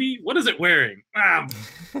connected, maybe. What is it wearing?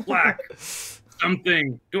 Black.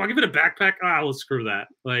 Something. Do I give it a backpack? Well, screw that.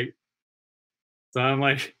 Like, so I'm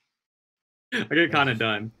like, I get kind of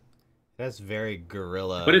done. That's very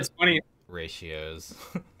gorilla. But it's funny. Ratios.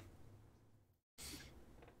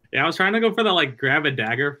 Yeah, I was trying to go for the like grab a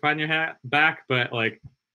dagger, find your hat back, but like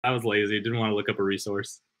I was lazy. Didn't want to look up a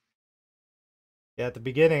resource. Yeah, at the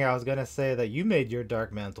beginning I was gonna say that you made your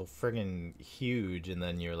Darkmantle friggin' huge, and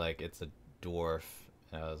then you're like, it's a dwarf.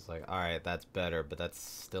 And I was like, all right, that's better, but that's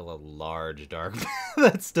still a large dark.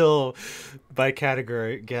 That's still, by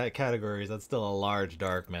categories, that's still a large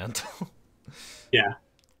Darkmantle. Yeah.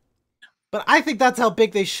 But I think that's how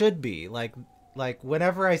big they should be. Like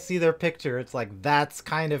whenever I see their picture, it's like that's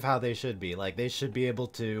kind of how they should be. Like they should be able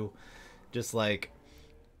to just like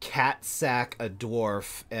cat sack a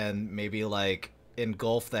dwarf and maybe like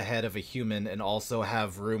engulf the head of a human, and also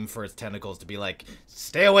have room for its tentacles to be like,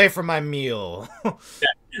 stay away from my meal. Yeah.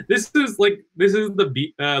 This is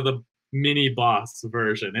the mini boss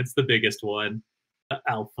version. It's the biggest one, the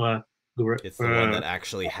alpha. It's the one that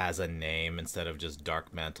actually has a name instead of just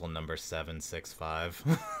Darkmantle number 765.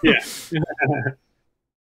 Yeah.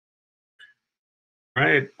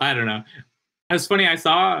 Right. I don't know. It's funny. I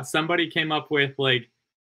saw somebody came up with like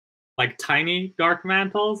tiny dark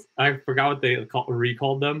mantles. I forgot what they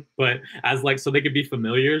recalled them, but as like so they could be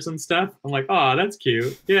familiars and stuff. I'm like, oh, that's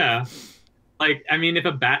cute. Yeah. Like, I mean, if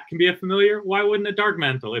a bat can be a familiar, why wouldn't a dark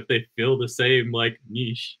mantle if they fill the same like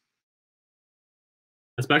niche?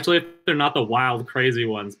 Especially if they're not the wild, crazy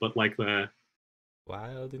ones, but like the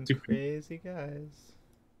wild and crazy guys.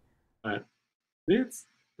 But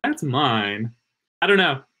that's mine. I don't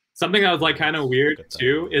know. Something that was like kind of weird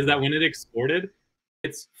too is that when it exported,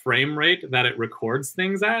 its frame rate that it records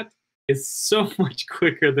things at is so much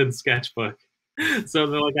quicker than Sketchbook. So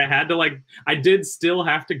like I did still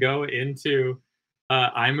have to go into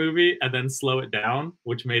iMovie and then slow it down,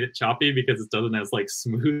 which made it choppy because it doesn't have like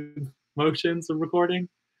smooth motions of recording.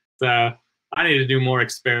 So I need to do more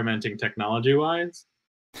experimenting technology wise.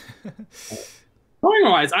 Drawing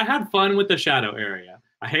wise, I had fun with the shadow area.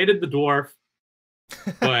 I hated the dwarf,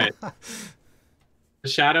 but the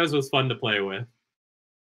shadows was fun to play with.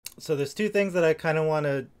 So there's two things that I kind of want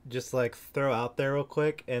to just like throw out there real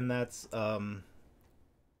quick, and that's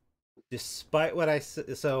despite what I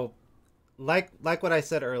said, so like what I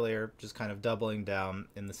said earlier, just kind of doubling down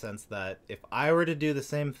in the sense that if I were to do the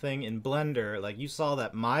same thing in Blender, like you saw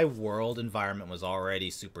that my world environment was already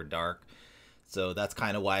super dark. So that's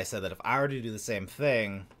kind of why I said that if I were to do the same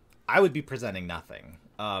thing, I would be presenting nothing,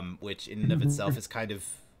 which in and of itself is kind of,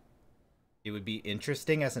 it would be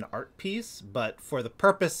interesting as an art piece, but for the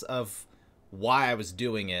purpose of why I was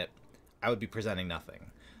doing it, I would be presenting nothing.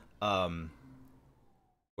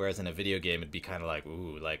 Whereas in a video game, it'd be kind of like,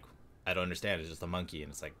 ooh, like, I don't understand. It's just a monkey,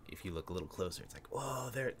 and it's like if you look a little closer, it's like, whoa,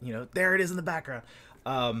 there, you know, there it is in the background.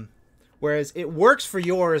 Whereas it works for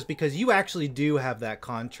yours because you actually do have that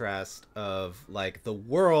contrast of like the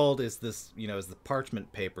world is this, you know, is the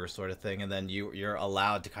parchment paper sort of thing, and then you're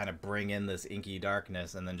allowed to kind of bring in this inky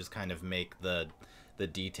darkness, and then just kind of make the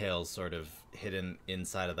details sort of hidden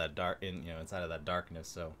inside of that inside of that darkness.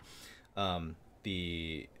 So,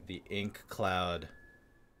 the ink cloud,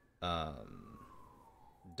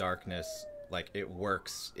 darkness, like it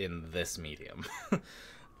works in this medium.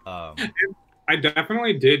 I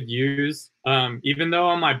definitely did use, even though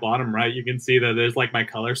on my bottom right you can see that there's like my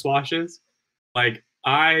color swashes. Like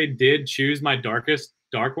I did choose my darkest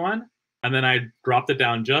dark one, and then I dropped it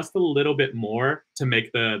down just a little bit more to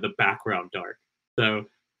make the background dark. So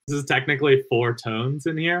this is technically 4 tones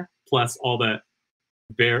in here, plus all the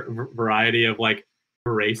variety of like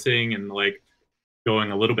erasing and like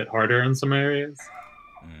going a little bit harder in some areas.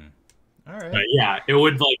 All right. But yeah, it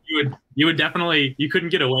would like you would definitely, you couldn't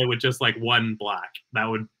get away with just like one black. That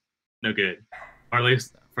would no good, or at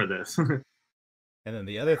least for this. And then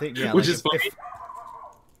the other thing, yeah, which like is funny.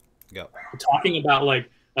 Go. Talking about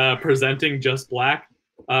like presenting just black.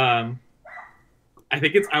 I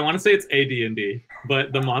think I want to say it's AD&D,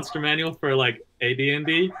 but the monster manual for like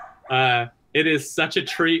AD&D, it is such a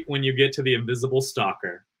treat when you get to the invisible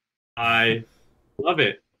stalker. I love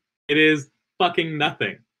it. It is fucking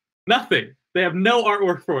nothing. Nothing. They have no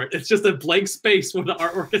artwork for it. It's just a blank space where the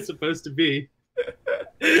artwork is supposed to be.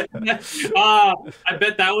 I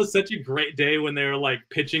bet that was such a great day when they were like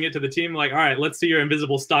pitching it to the team, like, all right, let's see your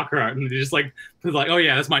invisible stalker art. And they just like, oh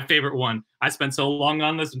yeah, that's my favorite one. I spent so long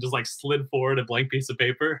on this, and just like slid forward a blank piece of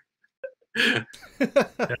paper. Good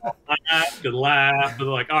laugh. They're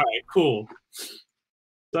like, all right, cool.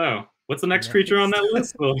 So what's the next creature on that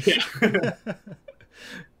list? Well, yeah.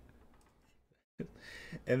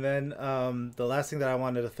 And then the last thing that I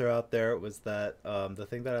wanted to throw out there was that the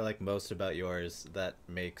thing that I like most about yours that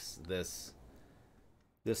makes this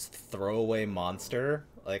throwaway monster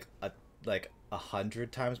like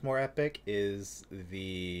 100 times more epic is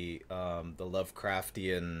the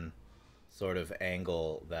Lovecraftian sort of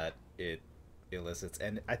angle that it elicits,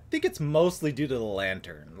 and I think it's mostly due to the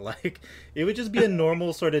lantern. Like it would just be a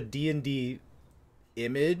normal sort of D&D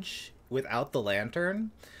image without the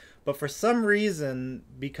lantern. But for some reason,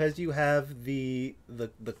 because you have the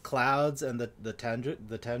clouds and the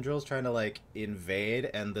tendrils trying to like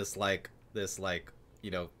invade, and this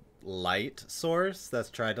you know, light source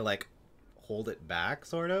that's trying to like hold it back,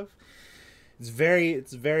 sort of. It's very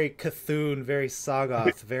Cthulhu, very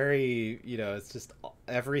Sagoth, very, you know, it's just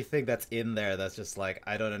everything that's in there that's just like,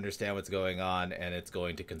 I don't understand what's going on, and it's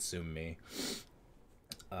going to consume me.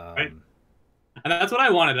 Right. And that's what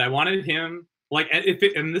I wanted. I wanted him. Like,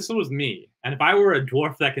 and this was me. And if I were a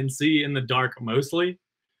dwarf that can see in the dark mostly,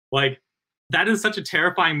 like, that is such a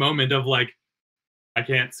terrifying moment of, like, I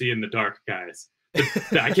can't see in the dark, guys.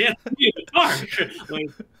 I can't see in the dark.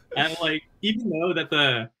 Like, and, like, even though that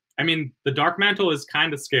the Darkmantle is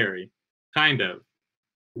kind of scary. Kind of.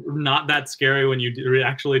 Not that scary when you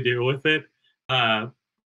actually deal with it. But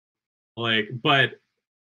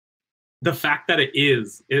the fact that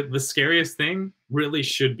the scariest thing really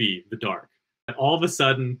should be the dark. All of a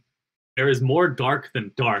sudden there is more dark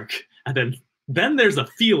than dark, and then there's a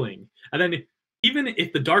feeling, and then even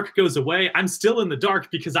if the dark goes away, I'm still in the dark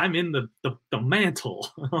because I'm in the mantle.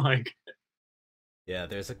 Like, yeah,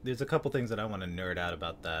 there's a couple things that I want to nerd out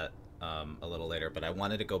about that a little later, but I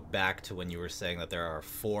wanted to go back to when you were saying that there are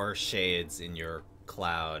 4 shades in your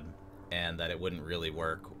cloud, and that it wouldn't really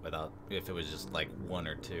work if it was just like 1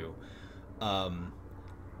 or 2.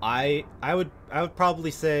 I would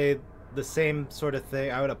probably say the same sort of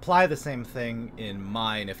thing. I would apply the same thing in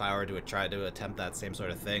mine if I were to try to attempt that same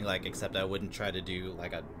sort of thing. Like, except I wouldn't try to do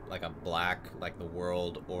like a black, like the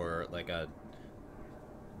world, or like a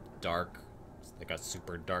dark, like a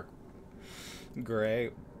super dark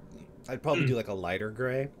gray. I'd probably do like a lighter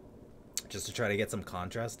gray, just to try to get some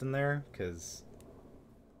contrast in there. Because,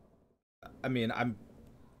 I mean, I'm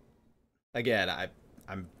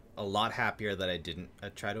a lot happier that I didn't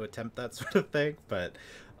try to attempt that sort of thing. But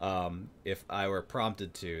if I were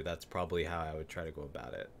prompted to, that's probably how I would try to go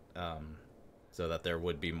about it. So that there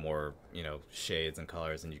would be more, shades and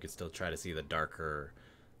colors, and you could still try to see the darker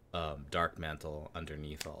Darkmantle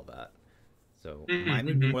underneath all that. So mine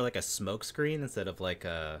would be more like a smoke screen instead of like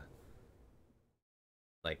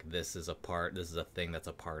this is a thing that's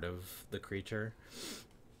a part of the creature.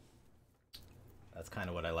 That's kind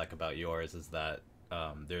of what I like about yours, is that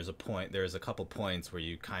there's a couple points where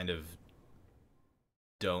you kind of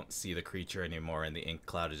don't see the creature anymore, and the ink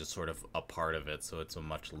cloud is just sort of a part of it, so it's a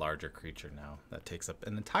much larger creature now that takes up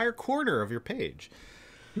an entire quarter of your page.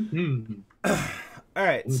 All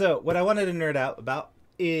right, so what I wanted to nerd out about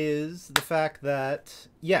is the fact that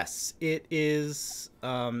yes, it is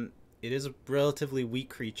a relatively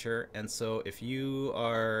weak creature, and so if you've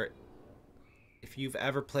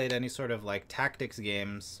ever played any sort of like tactics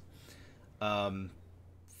games,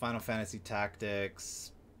 Final Fantasy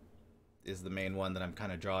Tactics is the main one that I'm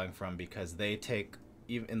kind of drawing from, because they take,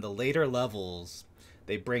 even in the later levels,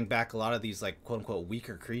 they bring back a lot of these like quote unquote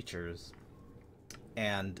weaker creatures,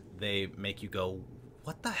 and they make you go,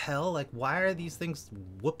 what the hell? Like, why are these things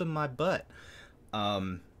whooping my butt?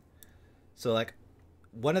 So like,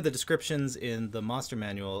 one of the descriptions in the monster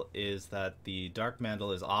manual is that the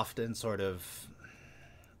Darkmantle is often sort of,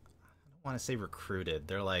 I don't want to say recruited,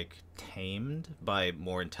 they're like tamed by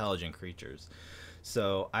more intelligent creatures.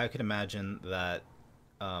 So I could imagine that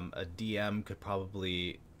a DM could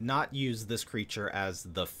probably not use this creature as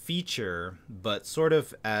the feature, but sort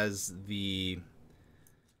of as the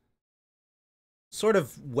sort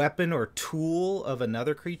of weapon or tool of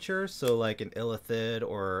another creature. So like an illithid,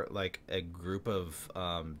 or like a group of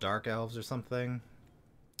dark elves or something.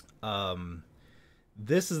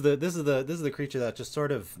 This is the creature that just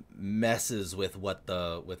sort of messes with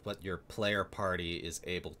what your player party is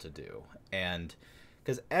able to do. And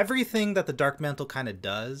because everything that the Darkmantle kind of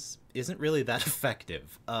does isn't really that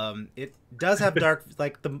effective. It does have dark,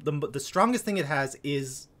 like the strongest thing it has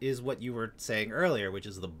is what you were saying earlier, which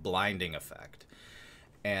is the blinding effect.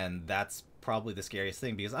 And that's probably the scariest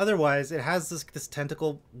thing, because otherwise it has this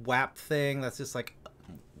tentacle whap thing that's just like,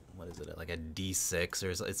 what is it, like a D6,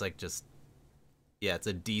 or it's like just, yeah, it's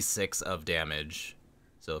a D6 of damage.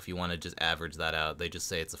 So if you want to just average that out, they just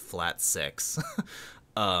say it's a flat 6.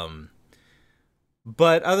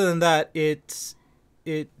 But other than that, it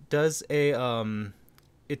does the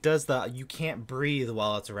you can't breathe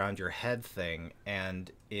while it's around your head thing.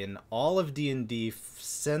 And in all of D&D,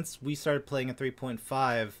 since we started playing in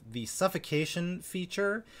 3.5, the suffocation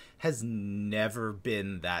feature has never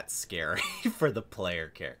been that scary for the player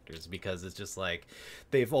characters, because it's just like,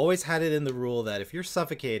 they've always had it in the rule that if you're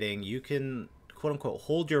suffocating, you can quote unquote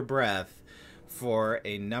hold your breath for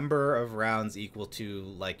a number of rounds equal to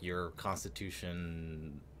like your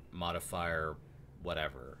constitution modifier,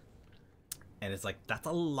 whatever. And it's like, that's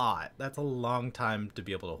a lot. That's a long time to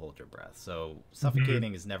be able to hold your breath. So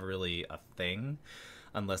suffocating is never really a thing,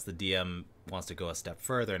 unless the DM wants to go a step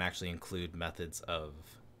further and actually include methods of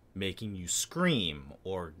making you scream,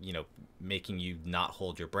 or, making you not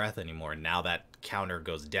hold your breath anymore. Now that counter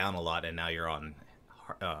goes down a lot, and now you're on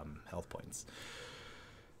health points.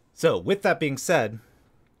 So with that being said,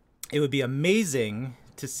 it would be amazing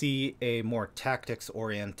to see a more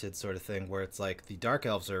tactics-oriented sort of thing, where it's like the Dark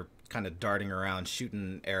Elves are kind of darting around,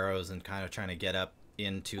 shooting arrows, and kind of trying to get up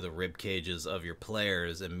into the rib cages of your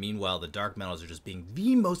players, and meanwhile the Darkmantles are just being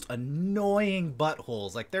the most annoying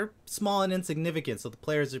buttholes. Like, they're small and insignificant, so the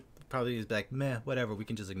players are probably just like, meh, whatever, we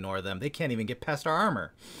can just ignore them. They can't even get past our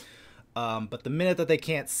armor. But the minute that they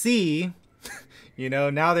can't see,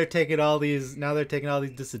 now they're taking all these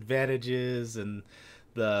disadvantages, and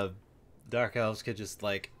the Dark Elves could just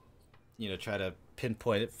like, try to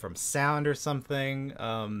pinpoint it from sound or something.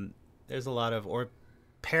 There's a lot of, or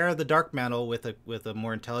pair the Darkmantle with a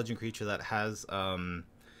more intelligent creature that has a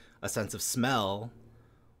sense of smell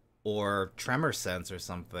or tremor sense or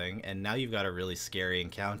something, and now you've got a really scary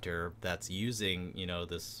encounter that's using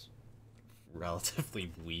this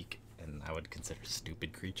relatively weak, and I would consider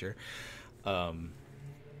stupid, creature. And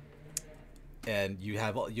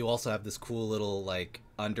you also have this cool little like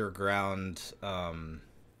underground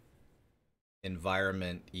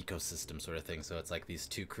environment ecosystem sort of thing. So it's like these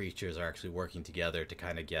two creatures are actually working together to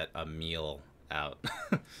kind of get a meal out,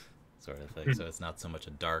 sort of thing. So it's not so much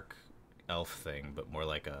a dark elf thing, but more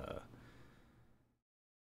like a,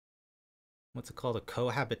 what's it called, a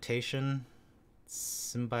cohabitation,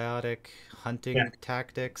 symbiotic hunting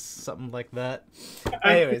tactics, something like that.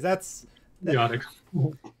 Anyways, that's Chaotic.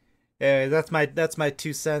 that's my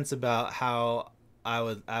 2 cents about how I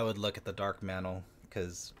would look at the Darkmantle,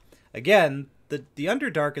 because again, the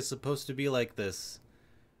Underdark is supposed to be like this,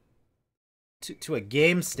 to a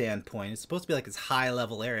game standpoint, it's supposed to be like this high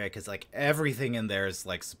level area, because like everything in there is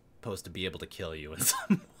like supposed to be able to kill you in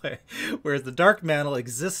some way, whereas the Darkmantle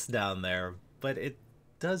exists down there, but it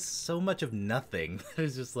does so much of nothing.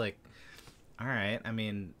 It's just like, all right, I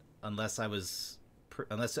mean, unless I'm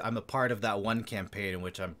a part of that one campaign in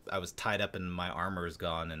which I was tied up and my armor is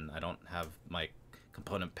gone and I don't have my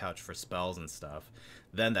component pouch for spells and stuff,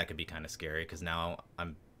 then that could be kind of scary, because now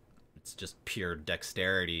it's just pure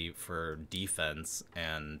dexterity for defense,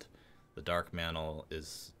 and the Darkmantle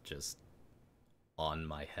is just on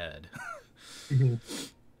my head. And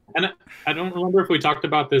I don't remember if we talked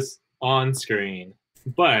about this on screen,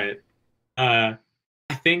 but I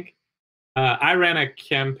think I ran a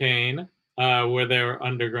campaign where they were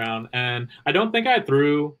underground, and I don't think I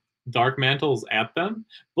threw dark mantles at them,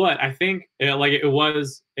 but I think like it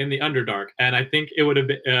was in the Underdark, and I think it would have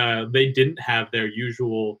been they didn't have their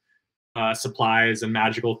usual supplies and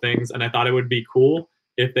magical things, and I thought it would be cool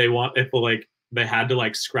if they had to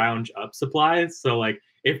like scrounge up supplies. So like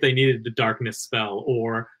if they needed the darkness spell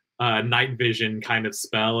or night vision kind of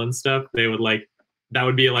spell and stuff, they would like, that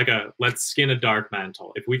would be like a, let's skin a dark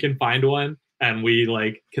mantle. If we can find one and we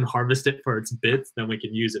like can harvest it for its bits, then we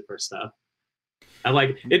can use it for stuff. And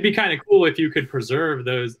like it'd be kind of cool if you could preserve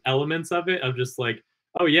those elements of it, of just like,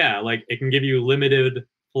 oh yeah, like it can give you limited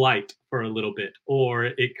flight for a little bit, or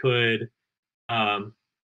it could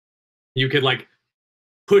you could like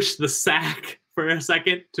push the sack for a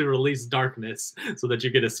second to release darkness so that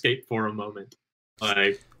you could escape for a moment.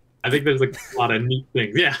 Like I think there's like a lot of neat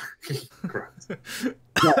things. Yeah. Correct.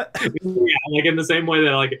 Yeah, like in the same way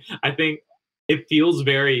that like I think it feels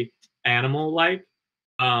very animal like,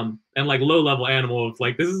 and like low level animal of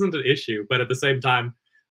like this isn't an issue, but at the same time,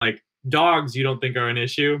 like dogs you don't think are an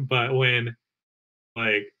issue, but when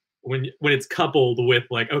it's coupled with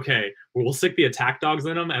like, okay, we'll stick the attack dogs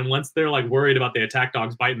in them, and once they're like worried about the attack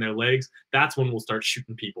dogs biting their legs, that's when we'll start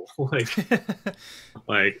shooting people.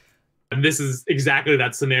 like and this is exactly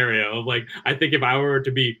that scenario of like, I think if I were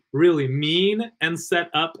to be really mean and set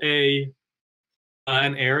up an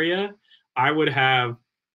area, I'd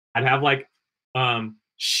have like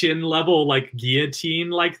shin level like guillotine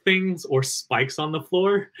like things or spikes on the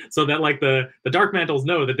floor, so that like the dark mantles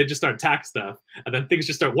know that they just start attack stuff, and then things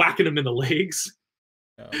just start whacking them in the legs.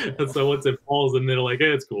 And so once it falls, and they're like,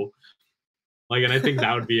 hey, it's cool. Like, and I think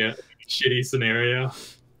that would be a shitty scenario.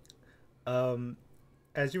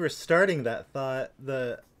 As you were starting that thought,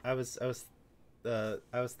 I was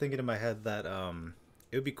thinking in my head that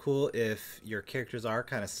it would be cool if your characters are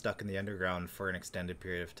kind of stuck in the underground for an extended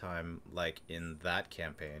period of time, like in that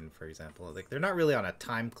campaign, for example. Like they're not really on a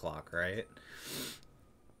time clock, right?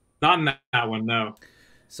 Not in that one, no.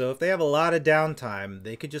 So if they have a lot of downtime,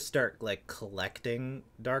 they could just start like collecting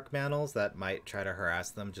dark mantles that might try to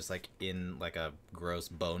harass them, just like in like a gross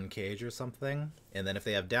bone cage or something. And then if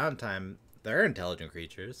they have downtime, they're intelligent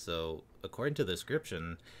creatures, so according to the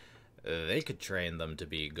description, they could train them to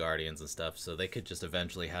be guardians and stuff, so they could just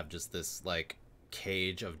eventually have just this like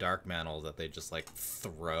cage of dark mantles that they just like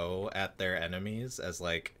throw at their enemies as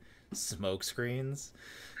like smoke screens.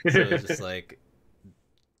 So it's just like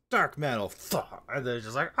dark mantle, and they're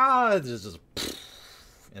just like just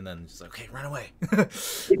and then just like, okay, run away.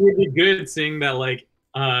 It would be good seeing that like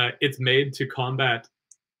it's made to combat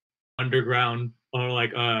underground or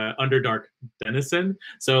like Underdark denizen.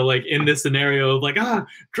 So like in this scenario of like,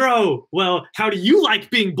 Drow, well, how do you like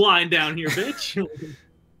being blind down here, bitch?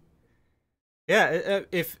 Yeah,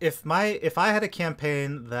 if I had a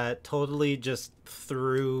campaign that totally just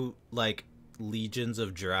threw like legions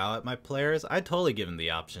of drow at my players, I'd totally give them the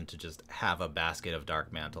option to just have a basket of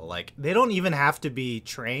dark mantle. Like they don't even have to be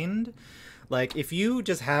trained. Like if you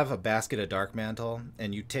just have a basket of dark mantle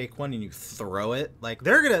and you take one and you throw it, like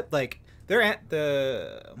they're gonna like, they're at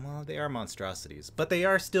they are monstrosities, but they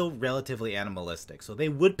are still relatively animalistic. So they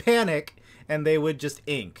would panic and they would just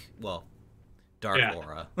ink. Well, dark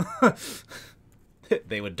aura.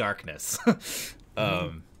 They would darkness.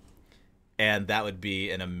 And that would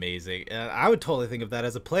be an amazing. I would totally think of that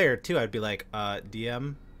as a player too. I'd be like,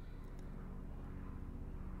 DM,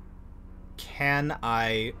 can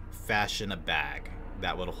I fashion a bag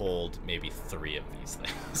that would hold maybe 3 of these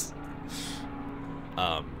things.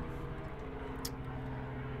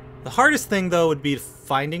 The hardest thing, though, would be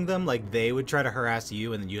finding them. Like, they would try to harass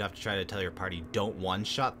you, and then you'd have to try to tell your party, don't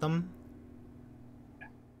one-shot them.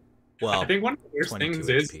 Well, I think one of the worst things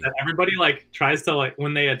HP. is that everybody, like, tries to, like,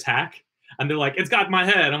 when they attack, and they're like, it's got my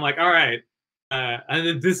head. I'm like, all right.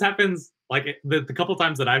 And this happens, like, the couple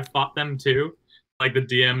times that I've fought them, too. Like, the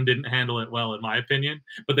DM didn't handle it well, in my opinion.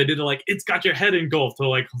 But they did it like, it's got your head engulfed.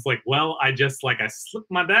 So, like, I was like, well, I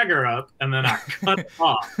slipped my dagger up, and then I cut it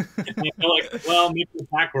off. And they're like, well, make the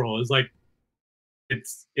attack roll. It's like,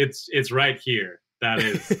 it's right here. That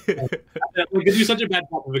is. They do such a bad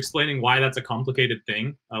job of explaining why that's a complicated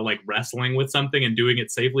thing, like wrestling with something and doing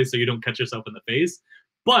it safely so you don't cut yourself in the face.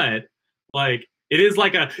 But, like, it is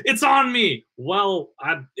like it's on me. Well,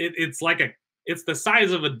 it's the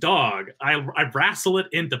size of a dog. I wrestle it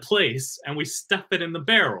into place and we stuff it in the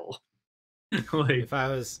barrel. Like, if I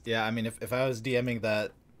was DMing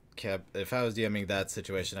that, if I was DMing that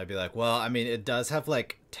situation, I'd be like, well, I mean, it does have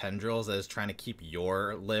like tendrils that is trying to keep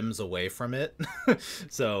your limbs away from it.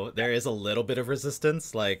 So there is a little bit of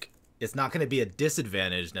resistance. Like, it's not going to be a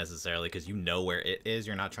disadvantage necessarily because you know where it is.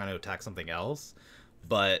 You're not trying to attack something else,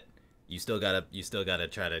 but you still gotta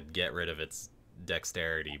try to get rid of its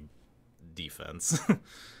dexterity defense.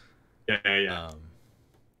 Yeah.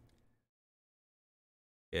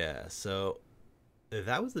 Yeah, so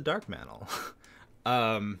that was the Darkmantle.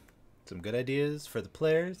 Some good ideas for the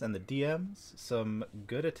players and the DMs, some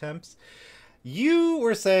good attempts. You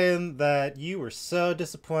were saying that you were so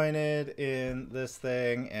disappointed in this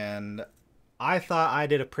thing, and I thought I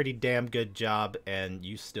did a pretty damn good job, and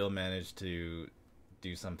you still managed to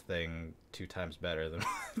do something 2 times better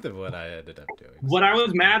than what I ended up doing. What I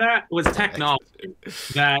was mad at was technology.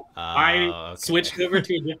 That I switched over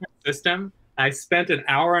to a different system. I spent an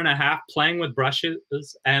hour and a half playing with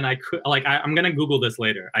brushes, and I could I'm gonna Google this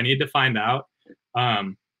later. I need to find out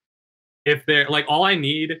if they're like, all I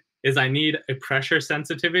need a pressure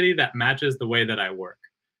sensitivity that matches the way that I work.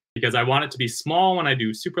 Because I want it to be small when I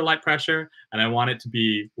do super light pressure, and I want it to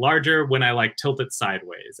be larger when I like tilt it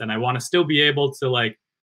sideways. And I want to still be able to like,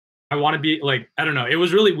 I want to be like, I don't know. It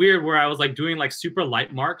was really weird where I was like doing like super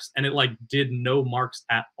light marks and it like did no marks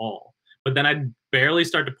at all. But then I'd barely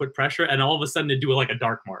start to put pressure and all of a sudden it'd do like a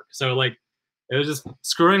dark mark. So like, it was just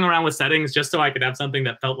screwing around with settings just so I could have something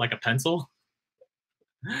that felt like a pencil.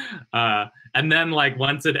 And then like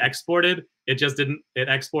once it exported, it just didn't, it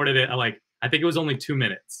exported it like, I think it was only 2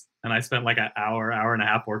 minutes, and I spent like an hour and a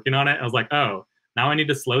half working on it. I was like, oh, now I need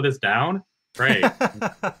to slow this down? Great.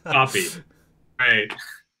 Copy. Great.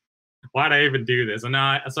 Why'd I even do this? And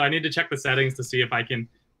now, so I need to check the settings to see if I can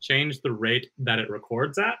change the rate that it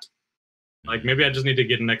records at. Like maybe I just need to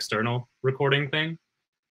get an external recording thing,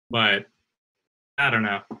 but I don't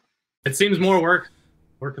know. It seems more work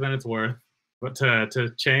than it's worth, but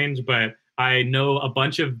to change. But I know a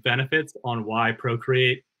bunch of benefits on why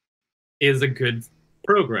Procreate is a good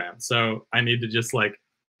program. So I need to just like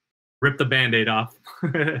rip the Band-Aid off,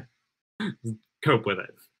 cope with it.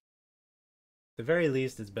 At the very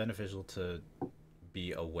least, it's beneficial to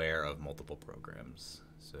be aware of multiple programs.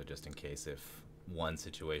 So just in case if one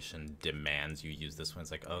situation demands you use this one,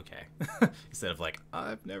 it's like, okay. Instead of like,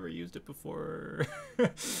 I've never used it before. All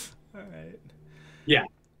right. Yeah.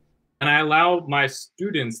 And I allow my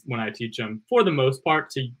students, when I teach them, for the most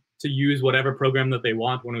part, to use whatever program that they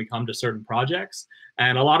want when we come to certain projects.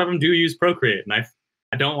 And a lot of them do use Procreate. And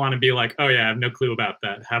I don't want to be like, oh yeah, I have no clue about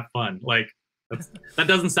that. Have fun. Like, that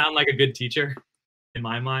doesn't sound like a good teacher in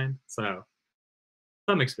my mind. So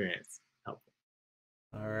some experience helpful.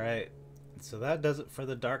 All right. So that does it for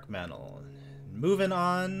the Darkmantle. Moving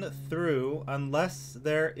on through, unless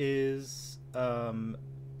there is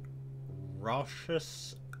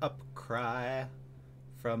raucous upcry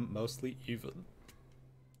from mostly even.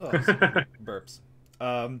 Oh, burps.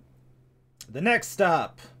 The next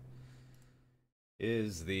stop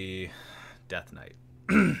is the Death Knight.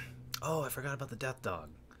 Oh, I forgot about the Death Dog.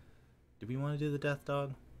 Do we want to do the Death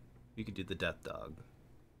Dog? We could do the Death Dog.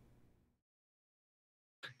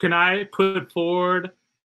 Can I put forward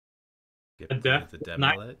a Death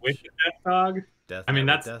Knight with the Death Dog? I mean,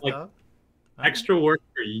 that's like extra work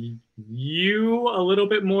for you a little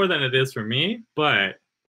bit more than it is for me, but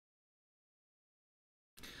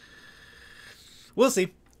we'll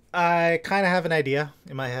see. I kind of have an idea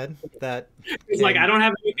in my head that it's like I don't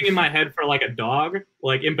have anything in my head for like a dog,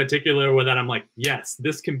 like in particular, where that I'm like, yes,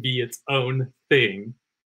 this can be its own thing.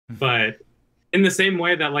 But in the same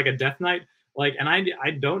way that like a Death Knight, Like, and I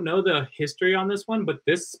don't know the history on this one, but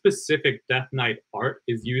this specific Death Knight art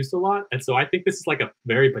is used a lot, and so I think this is like a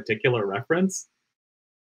very particular reference.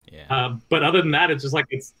 Yeah. But other than that, it's just like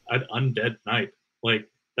it's an undead knight. Like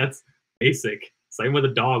that's basic. Same with a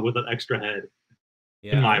dog with an extra head. In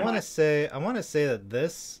Yeah, my mind, I want to say that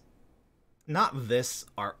this, not this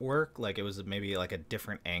artwork, like it was maybe like a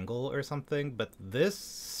different angle or something, but this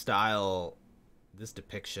style, this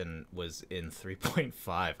depiction was in 3.5,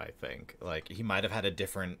 I think. Like he might have had a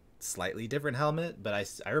different, slightly different helmet, but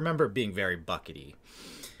I remember it being very buckety.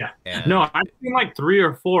 yeah. No, And I've seen like 3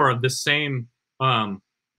 or 4 of the same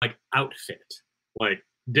like outfit, like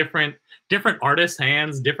different artist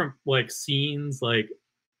hands, different like scenes. Like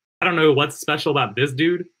I don't know what's special about this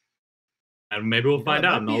dude, and maybe we'll you know, find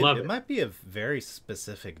out, and I'll love it it. might be a very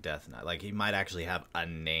specific Death Knight. Like he might actually have a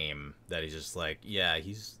name that he's just like, yeah,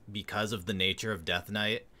 he's because of the nature of Death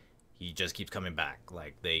Knight, he just keeps coming back.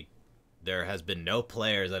 Like there has been no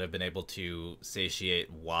players that have been able to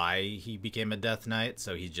satiate why he became a Death Knight,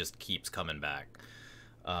 so he just keeps coming back.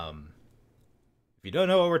 If you don't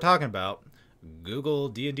know what we're talking about, Google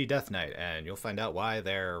D&D Death Knight and you'll find out why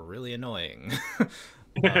they're really annoying.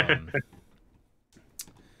 um,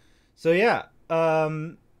 so yeah,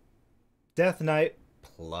 Death Knight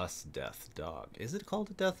plus Death Dog. Is it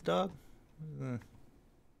called a Death Dog?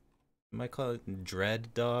 Might call it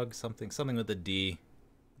Dread Dog, something with a D.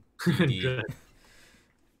 DD.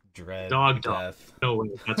 Dread Dog. Death. No way,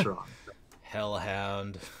 that's wrong.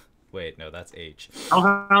 Hellhound. Wait, no, that's H.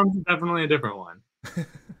 Hellhound's definitely a different one.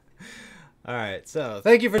 All right, so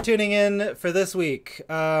thank you for tuning in for this week.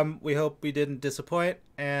 We hope we didn't disappoint,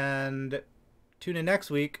 and tune in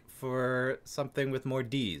next week for something with more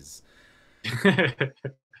D's.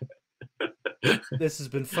 This has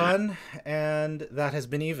been fun, and that has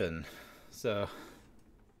been even. So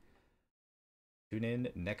tune in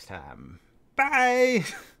next time. Bye!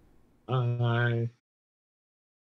 Bye.